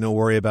overspray, no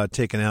worry about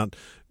taking out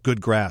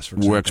good grass, for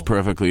example. Works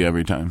perfectly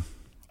every time.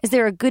 Is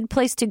there a good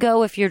place to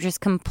go if you're just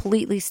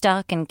completely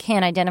stuck and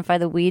can't identify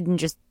the weed and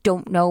just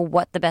don't know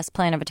what the best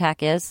plan of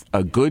attack is?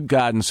 A good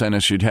garden center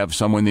should have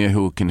someone there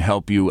who can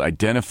help you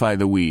identify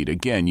the weed.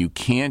 Again, you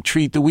can't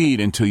treat the weed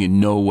until you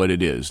know what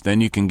it is. Then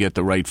you can get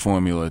the right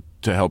formula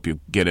to help you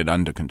get it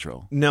under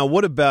control. Now,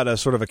 what about a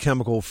sort of a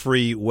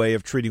chemical-free way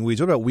of treating weeds?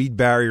 What about weed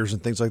barriers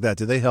and things like that?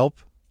 Do they help?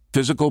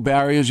 Physical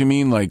barriers, you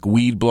mean, like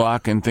weed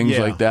block and things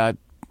like that?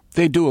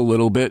 They do a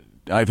little bit.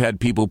 I've had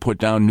people put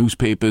down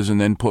newspapers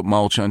and then put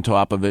mulch on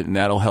top of it, and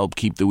that'll help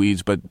keep the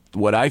weeds. But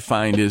what I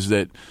find is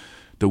that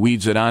the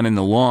weeds that aren't in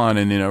the lawn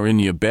and are in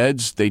your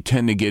beds, they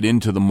tend to get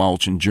into the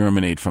mulch and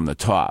germinate from the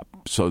top.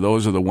 So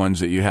those are the ones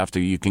that you have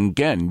to, you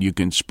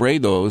can spray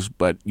those,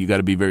 but you got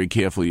to be very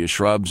careful of your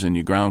shrubs and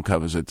your ground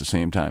covers at the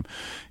same time.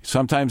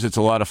 Sometimes it's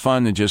a lot of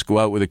fun to just go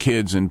out with the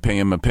kids and pay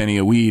them a penny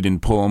a weed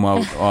and pull them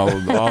out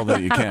all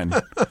that you can.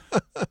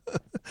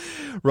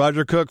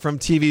 Roger Cook from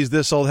TV's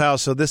This Old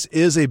House. So this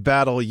is a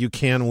battle you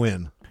can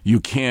win.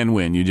 You can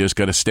win. You just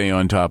got to stay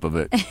on top of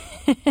it.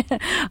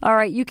 All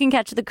right. You can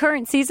catch the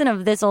current season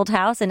of This Old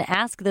House and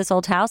Ask This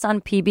Old House on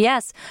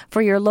PBS.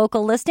 For your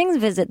local listings,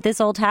 visit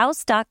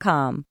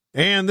thisoldhouse.com.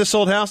 And This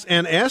Old House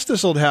and Ask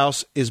This Old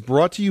House is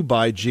brought to you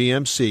by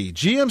GMC.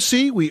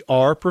 GMC, we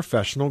are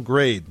professional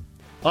grade.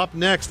 Up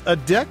next, a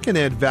deck can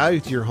add value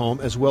to your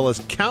home as well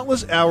as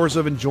countless hours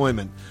of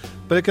enjoyment.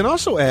 But it can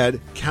also add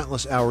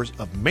countless hours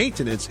of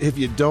maintenance if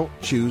you don't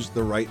choose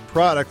the right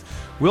product.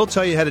 We'll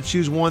tell you how to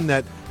choose one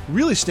that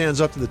really stands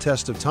up to the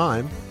test of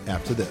time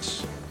after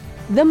this.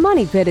 The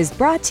Money Pit is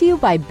brought to you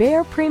by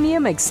Behr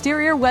Premium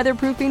Exterior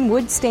Weatherproofing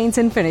Wood Stains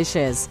and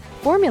Finishes.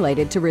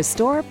 Formulated to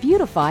restore,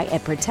 beautify,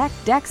 and protect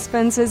decks,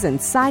 fences,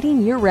 and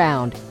siding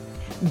year-round.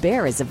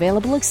 Behr is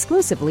available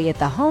exclusively at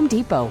the Home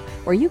Depot,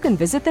 or you can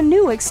visit the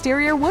new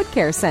Exterior Wood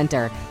Care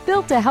Center,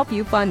 built to help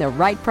you find the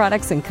right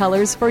products and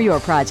colors for your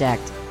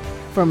project.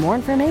 For more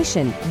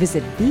information,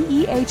 visit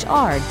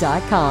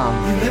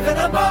BEHR.com. You live in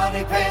a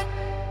money pit.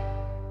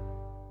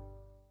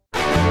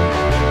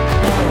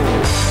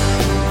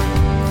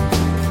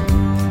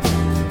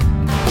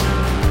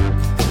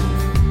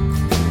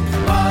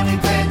 Money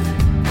pit.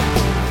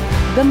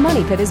 The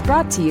Money Pit is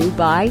brought to you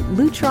by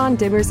Lutron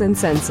Dimmers and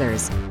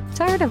Sensors.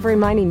 Tired of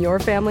reminding your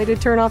family to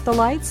turn off the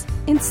lights?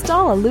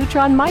 Install a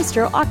Lutron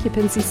Maestro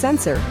occupancy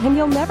sensor and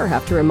you'll never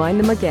have to remind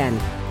them again.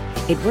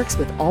 It works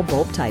with all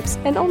bulb types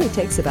and only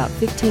takes about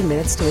 15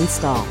 minutes to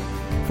install.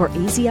 For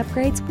easy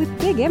upgrades with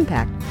big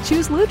impact,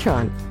 choose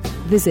Lutron.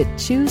 Visit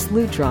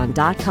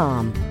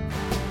chooselutron.com.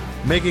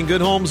 Making good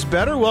homes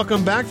better.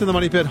 Welcome back to the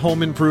Money Pit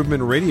Home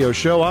Improvement Radio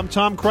Show. I'm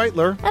Tom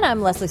Kreitler. And I'm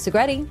Leslie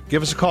Segretti.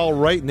 Give us a call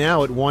right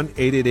now at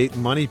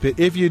 1-888-MONEY-PIT.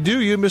 If you do,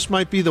 you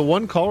might be the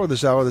one caller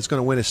this hour that's going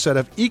to win a set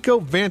of Eco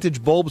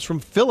Vantage bulbs from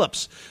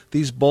Philips.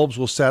 These bulbs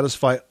will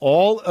satisfy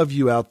all of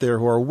you out there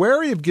who are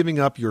wary of giving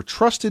up your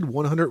trusted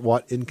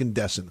 100-watt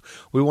incandescent.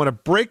 We want to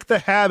break the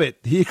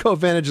habit. The Eco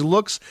Vantage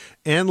looks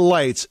and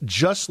lights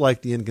just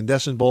like the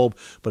incandescent bulb,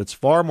 but it's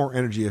far more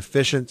energy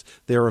efficient.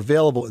 They are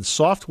available in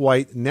soft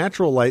white,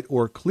 natural light,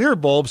 or clear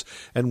bulbs,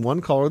 and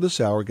one caller this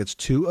hour gets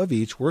two of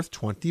each worth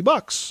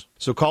 $20.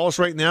 So call us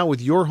right now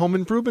with your home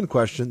improvement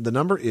question. The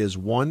number is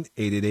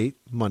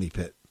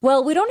 1-888-MONEY-PIT.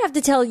 Well, we don't have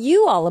to tell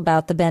you all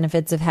about the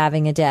benefits of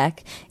having a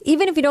deck.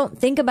 Even if you don't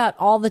think about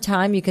all the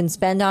time you can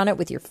spend on it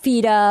with your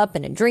feet up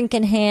and a drink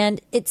in hand,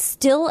 it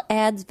still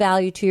adds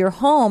value to your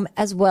home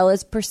as well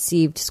as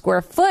perceived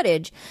square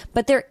footage.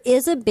 But there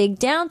is a big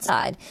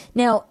downside.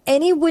 Now,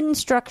 any wooden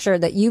structure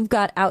that you've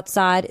got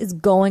outside is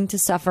going to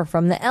suffer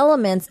from the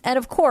elements, and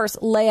of course,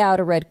 lay out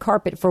a red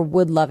carpet for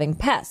wood-loving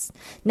pests.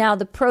 Now,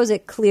 the pros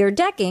at Clear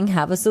Decking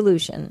have a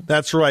solution.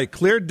 That's right.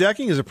 Clear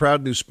Decking is a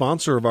proud new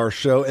sponsor of our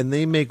show, and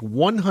they make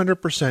 100%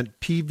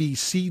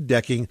 PVC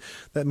decking.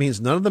 That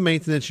means none of the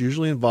maintenance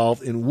usually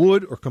involved in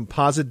wood or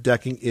composite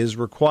decking is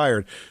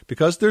required.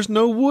 Because there's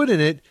no wood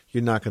in it,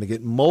 you're not going to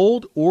get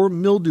mold or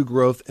mildew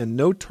growth, and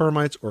no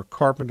termites or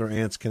carpenter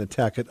ants can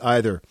attack it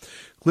either.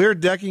 Clear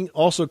Decking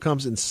also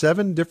comes in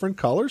 7 different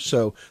colors,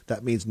 so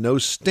that means no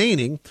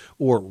staining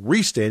or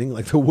restaining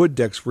like the wood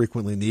decks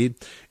frequently need.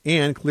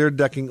 And Clear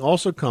Decking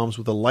also comes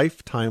with a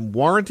lifetime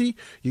warranty.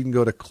 You can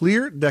go to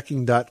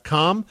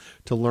cleardecking.com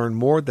to learn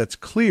more. That's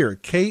clear,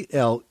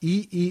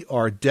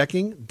 K-L-E-E-R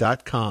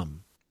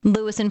decking.com.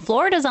 Lewis in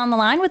Florida is on the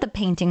line with a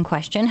painting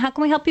question. How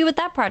can we help you with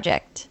that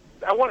project?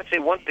 I want to say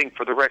one thing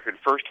for the record.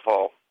 First of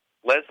all,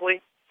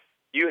 Leslie,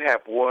 you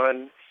have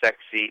one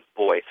sexy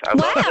voice. I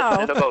love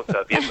listening to both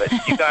of you, but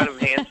you got them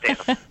hands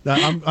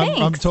down.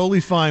 I'm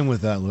totally fine with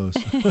that, Lewis.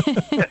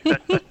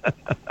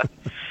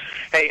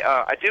 Hey,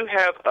 I do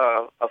have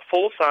a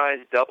full-size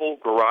double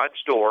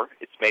garage door.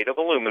 It's made of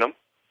aluminum.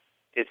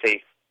 It's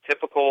a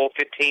typical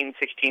 15,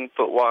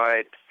 16-foot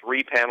wide,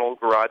 3-panel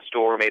garage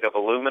door made of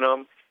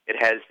aluminum. It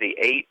has the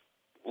 8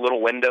 little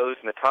windows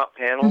in the top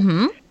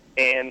panel,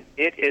 and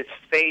it is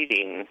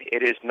fading.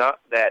 It is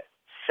not that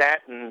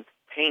satin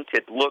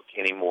painted look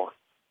anymore.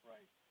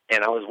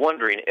 And I was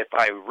wondering if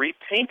I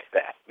repaint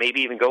that,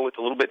 maybe even go with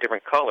a little bit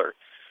different color,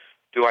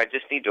 do I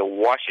just need to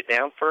wash it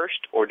down first,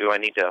 or do I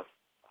need to,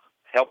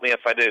 help me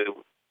if I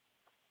do,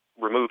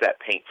 remove that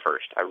paint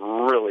first?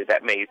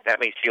 That may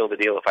seal the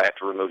deal if I have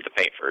to remove the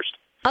paint first.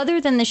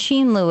 Other than the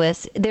sheen,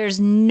 Lewis, there's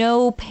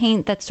no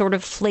paint that's sort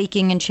of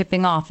flaking and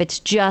chipping off. It's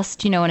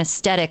just, an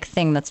aesthetic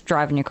thing that's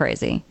driving you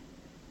crazy.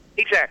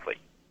 Exactly.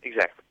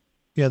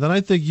 Yeah, then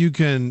I think you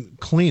can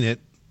clean it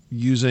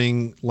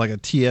using like a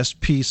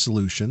TSP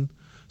solution,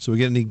 so we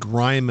get any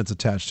grime that's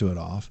attached to it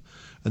off,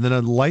 and then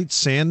a light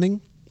sanding,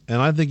 and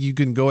I think you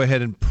can go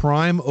ahead and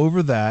prime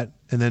over that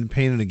and then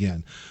paint it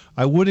again.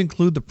 I would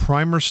include the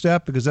primer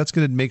step because that's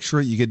going to make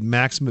sure you get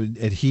maximum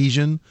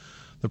adhesion.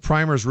 The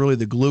primer is really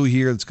the glue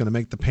here that's going to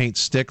make the paint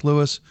stick,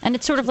 Lewis. And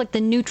it's sort of like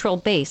the neutral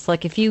base.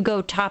 Like if you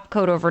go top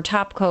coat over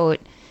top coat,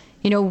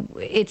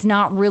 it's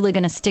not really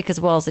going to stick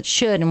as well as it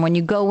should. And when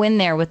you go in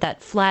there with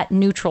that flat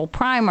neutral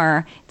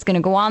primer, it's going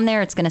to go on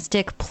there, it's going to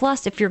stick.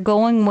 Plus, if you're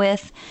going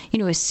with,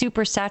 a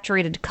super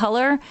saturated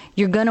color,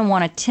 you're going to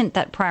want to tint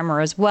that primer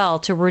as well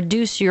to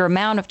reduce your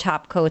amount of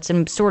top coats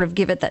and sort of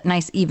give it that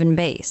nice even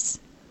base.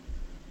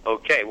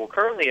 Okay, well,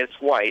 currently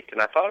it's white,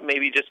 and I thought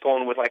maybe just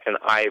going with like an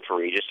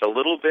ivory, just a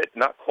little bit,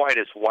 not quite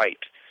as white.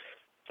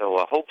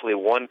 So hopefully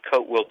one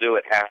coat will do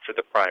it after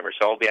the primer.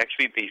 So I'll be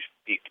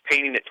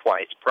painting it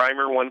twice: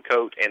 primer 1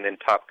 coat, and then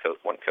top coat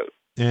 1 coat.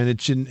 And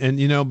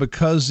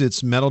because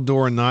it's metal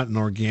door and not an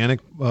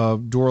organic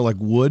door like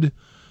wood,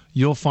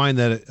 you'll find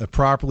that a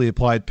properly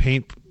applied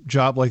paint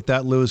job like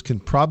that, Lewis,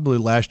 can probably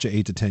last you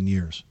 8 to 10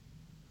 years.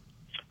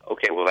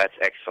 Okay, well that's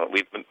excellent.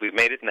 We've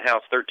made it in the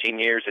house 13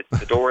 years.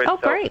 The door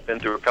itself has been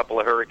through a couple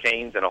of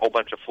hurricanes and a whole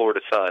bunch of Florida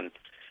sun,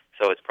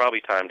 so it's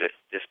probably time to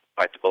just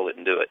bite the bullet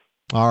and do it.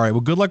 All right.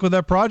 Well, good luck with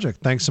that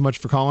project. Thanks so much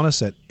for calling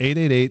us at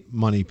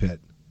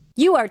 888-MONEY-PIT.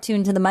 You are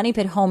tuned to the Money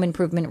Pit Home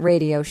Improvement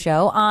Radio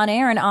Show, on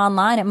air and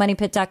online at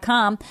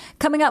MoneyPit.com.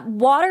 Coming up,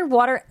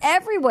 water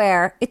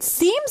everywhere. It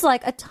seems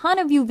like a ton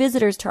of you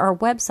visitors to our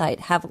website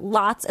have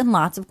lots and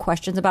lots of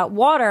questions about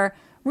water,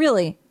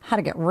 really how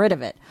to get rid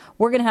of it.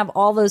 We're going to have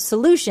all those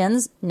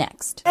solutions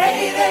next.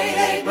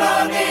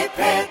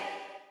 888-MONEY-PIT.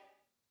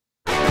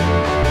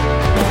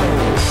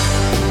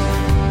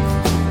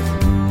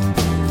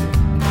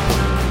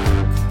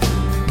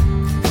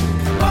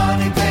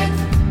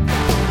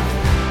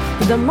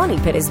 The Money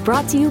Pit is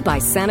brought to you by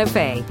Santa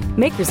Fe,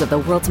 makers of the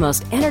world's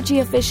most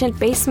energy-efficient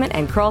basement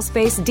and crawl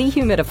space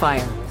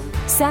dehumidifier.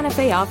 Santa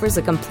Fe offers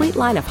a complete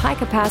line of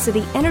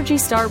high-capacity, Energy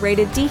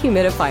Star-rated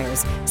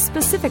dehumidifiers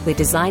specifically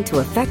designed to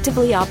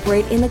effectively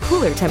operate in the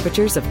cooler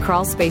temperatures of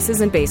crawl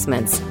spaces and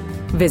basements.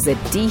 Visit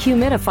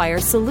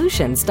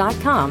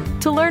dehumidifiersolutions.com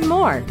to learn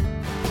more.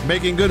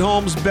 Making good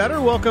homes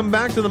better. Welcome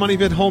back to the Money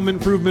Pit Home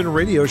Improvement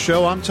Radio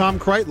Show. I'm Tom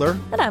Kreitler.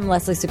 And I'm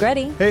Leslie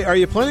Segretti. Hey, are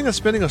you planning on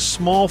spending a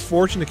small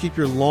fortune to keep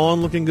your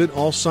lawn looking good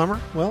all summer?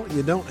 Well,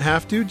 you don't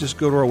have to. Just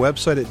go to our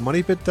website at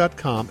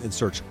moneypit.com and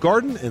search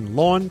Garden and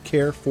Lawn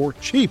Care for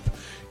Cheap.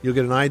 You'll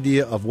get an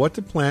idea of what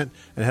to plant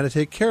and how to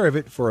take care of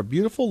it for a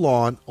beautiful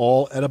lawn,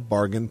 all at a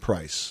bargain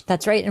price.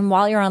 That's right. And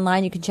while you're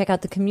online, you can check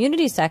out the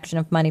community section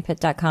of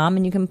moneypit.com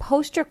and you can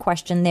post your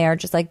question there,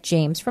 just like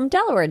James from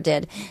Delaware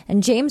did.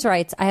 And James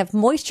writes, I have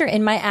moisture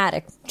in my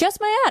attic,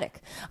 just my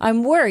attic.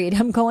 I'm worried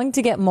I'm going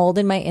to get mold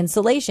in my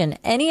insulation.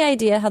 Any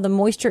idea how the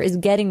moisture is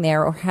getting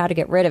there or how to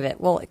get rid of it?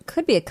 Well, it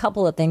could be a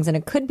couple of things, and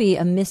it could be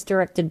a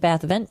misdirected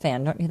bath vent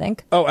fan, don't you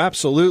think? Oh,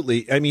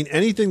 absolutely. I mean,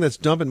 anything that's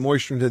dumping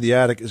moisture into the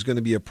attic is going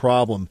to be a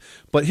problem.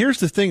 But here's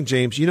the thing,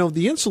 James. You know,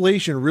 the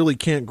insulation really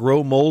can't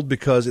grow mold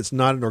because it's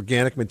not an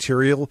organic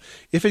material.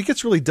 If it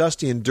gets really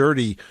dusty and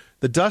dirty,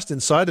 the dust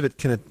inside of it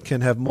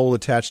can have mold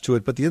attached to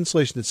it, but the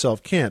insulation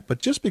itself can't. But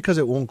just because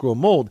it won't grow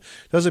mold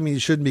doesn't mean you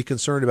shouldn't be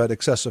concerned about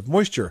excessive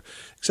moisture.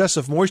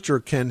 Excessive moisture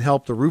can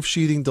help the roof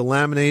sheathing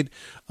delaminate.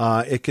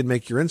 It can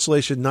make your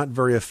insulation not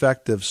very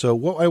effective. So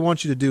what I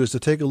want you to do is to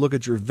take a look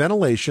at your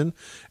ventilation,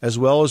 as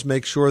well as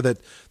make sure that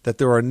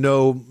there are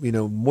no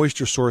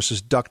moisture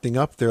sources ducting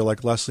up there,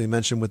 like Leslie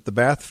mentioned with the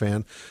bath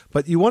fan.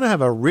 But you want to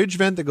have a ridge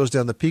vent that goes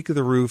down the peak of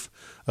the roof,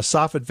 a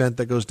soffit vent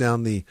that goes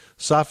down the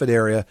soffit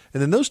area,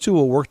 and then those two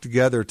will work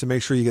together to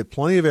make sure you get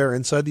plenty of air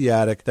inside the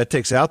attic. That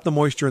takes out the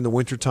moisture in the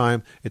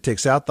wintertime. It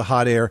takes out the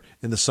hot air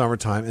in the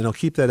summertime, and it'll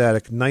keep that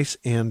attic nice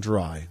and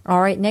dry.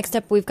 All right, next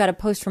up, we've got a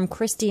post from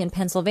Christy in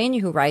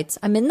Pennsylvania who writes,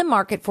 I'm in the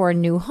market for a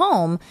new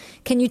home.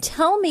 Can you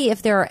tell me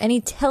if there are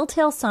any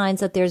telltale signs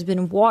that there's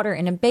been water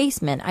in a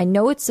basement? I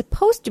know it's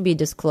supposed to be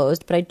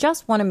disclosed, but I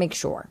just want to make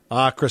sure.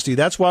 Christy,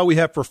 that's why we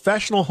have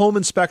professional home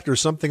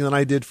inspectors, something that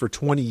I did for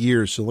 20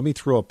 years. So let me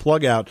throw a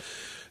plug out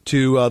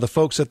to the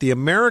folks at the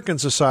American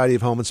Society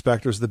of Home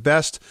Inspectors, the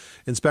best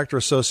inspector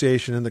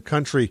association in the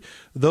country.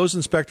 Those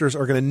inspectors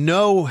are going to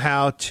know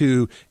how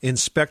to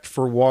inspect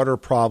for water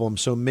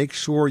problems. So make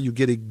sure you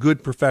get a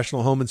good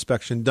professional home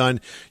inspection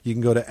done. You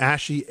can go to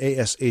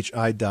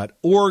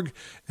ashi.org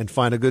and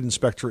find a good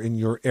inspector in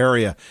your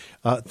area.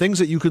 Things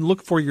that you can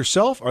look for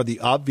yourself are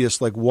the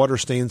obvious, like water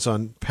stains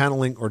on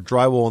paneling or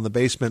drywall in the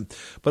basement,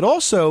 but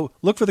also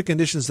look for the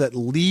conditions that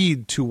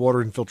lead to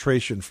water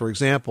infiltration. For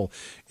example,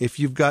 if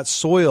you've got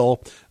soil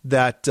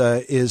that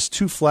is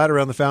too flat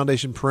around the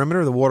foundation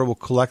perimeter, the water will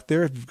collect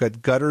there. If you've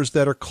got gutters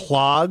that are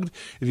clogged,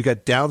 if you've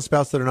got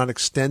downspouts that are not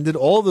extended,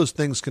 all of those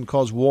things can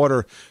cause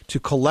water to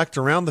collect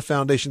around the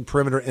foundation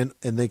perimeter, and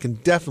they can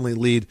definitely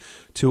lead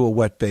to a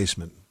wet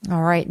basement.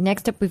 All right.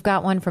 Next up, we've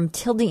got one from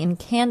Tildy in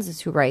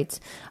Kansas who writes,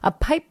 a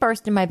pipe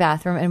burst in my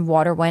bathroom and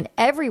water went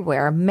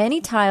everywhere.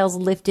 Many tiles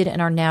lifted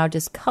and are now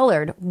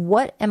discolored.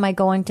 What am I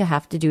going to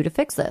have to do to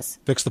fix this?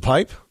 Fix the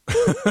pipe?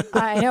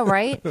 I know,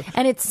 right?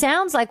 And it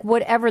sounds like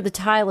whatever the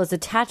tile is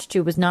attached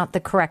to was not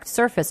the correct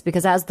surface,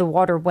 because as the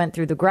water went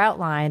through the grout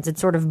lines, it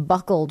sort of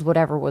buckled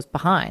whatever was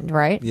behind,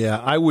 right? Yeah,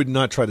 I would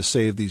not try to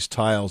save these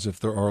tiles if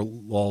they're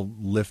all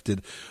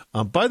lifted.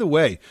 By the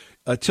way,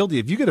 Tildy,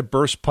 if you get a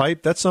burst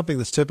pipe, that's something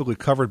that's typically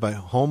covered by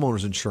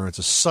homeowners insurance.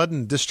 A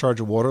sudden discharge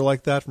of water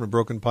like that from a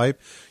broken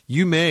pipe,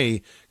 you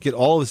may get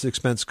all of this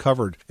expense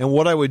covered. And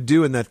what I would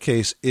do in that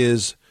case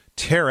is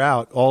tear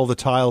out all the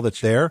tile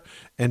that's there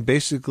and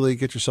basically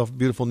get yourself a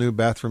beautiful new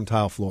bathroom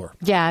tile floor.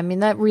 Yeah, I mean,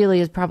 that really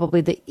is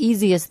probably the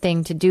easiest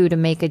thing to do to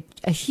make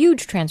a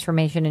huge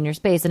transformation in your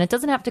space. And it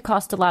doesn't have to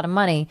cost a lot of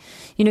money.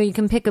 You know, you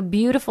can pick a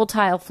beautiful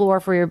tile floor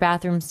for your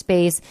bathroom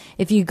space.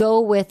 If you go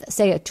with,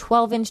 say, a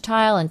 12-inch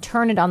tile and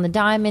turn it on the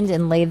diamond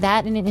and lay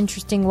that in an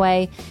interesting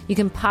way, you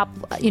can pop,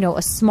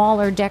 a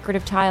smaller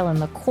decorative tile in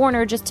the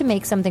corner just to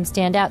make something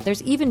stand out.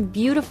 There's even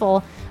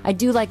beautiful, I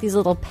do like these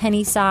little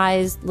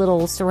penny-sized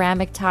little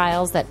ceramic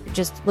tiles that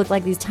just look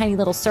like these tiny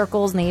little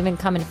circles, and they even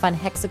come in fun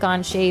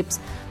hexagon shapes.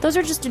 Those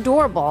are just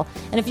adorable.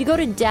 And if you go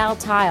to Dow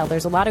Tile,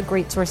 there's a lot of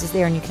great sources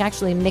there, and you can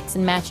actually mix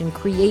and match and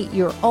create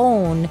your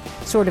own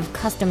sort of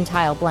custom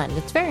tile blend.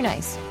 It's very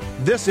nice.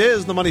 This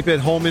is the Money Pit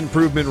Home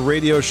Improvement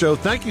Radio Show.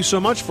 Thank you so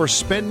much for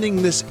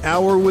spending this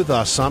hour with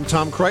us. I'm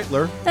Tom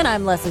Kreitler. And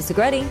I'm Leslie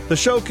Segretti. The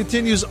show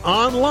continues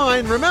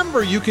online.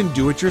 Remember, you can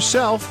do it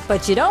yourself,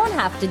 but you don't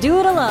have to do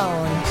it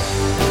alone.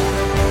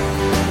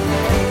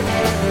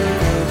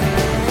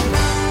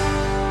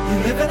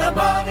 Live in a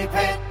money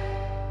pit.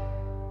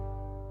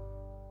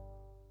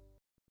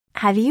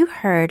 Have you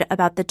heard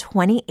about the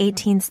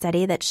 2018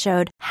 study that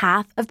showed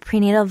half of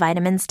prenatal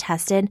vitamins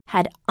tested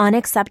had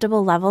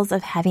unacceptable levels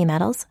of heavy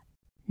metals?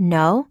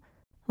 No?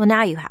 Well,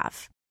 now you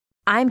have.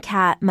 I'm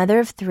Kat, mother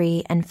of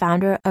 3 and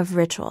founder of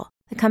Ritual,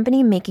 the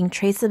company making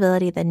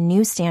traceability the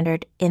new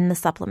standard in the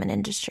supplement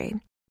industry.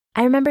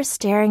 I remember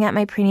staring at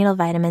my prenatal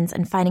vitamins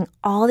and finding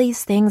all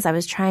these things I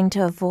was trying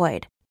to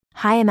avoid.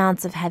 High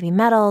amounts of heavy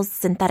metals,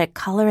 synthetic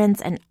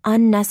colorants, and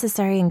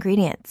unnecessary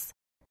ingredients.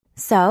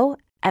 So,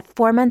 at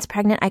 4 months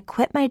pregnant, I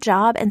quit my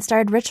job and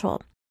started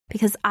Ritual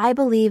because I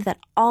believe that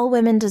all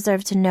women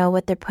deserve to know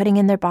what they're putting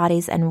in their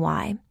bodies and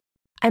why.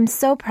 I'm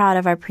so proud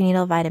of our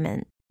prenatal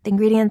vitamin. The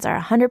ingredients are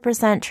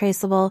 100%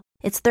 traceable,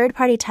 it's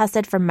third-party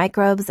tested for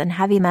microbes and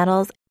heavy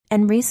metals,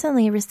 and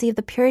recently received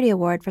the Purity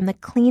Award from the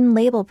Clean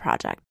Label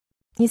Project.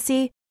 You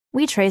see,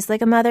 we trace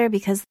like a mother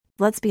because,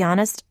 let's be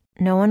honest,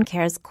 no one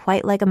cares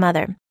quite like a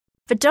mother.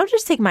 But don't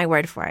just take my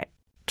word for it.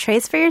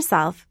 Trace for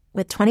yourself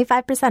with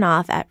 25%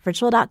 off at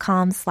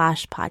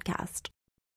virtual.com/podcast.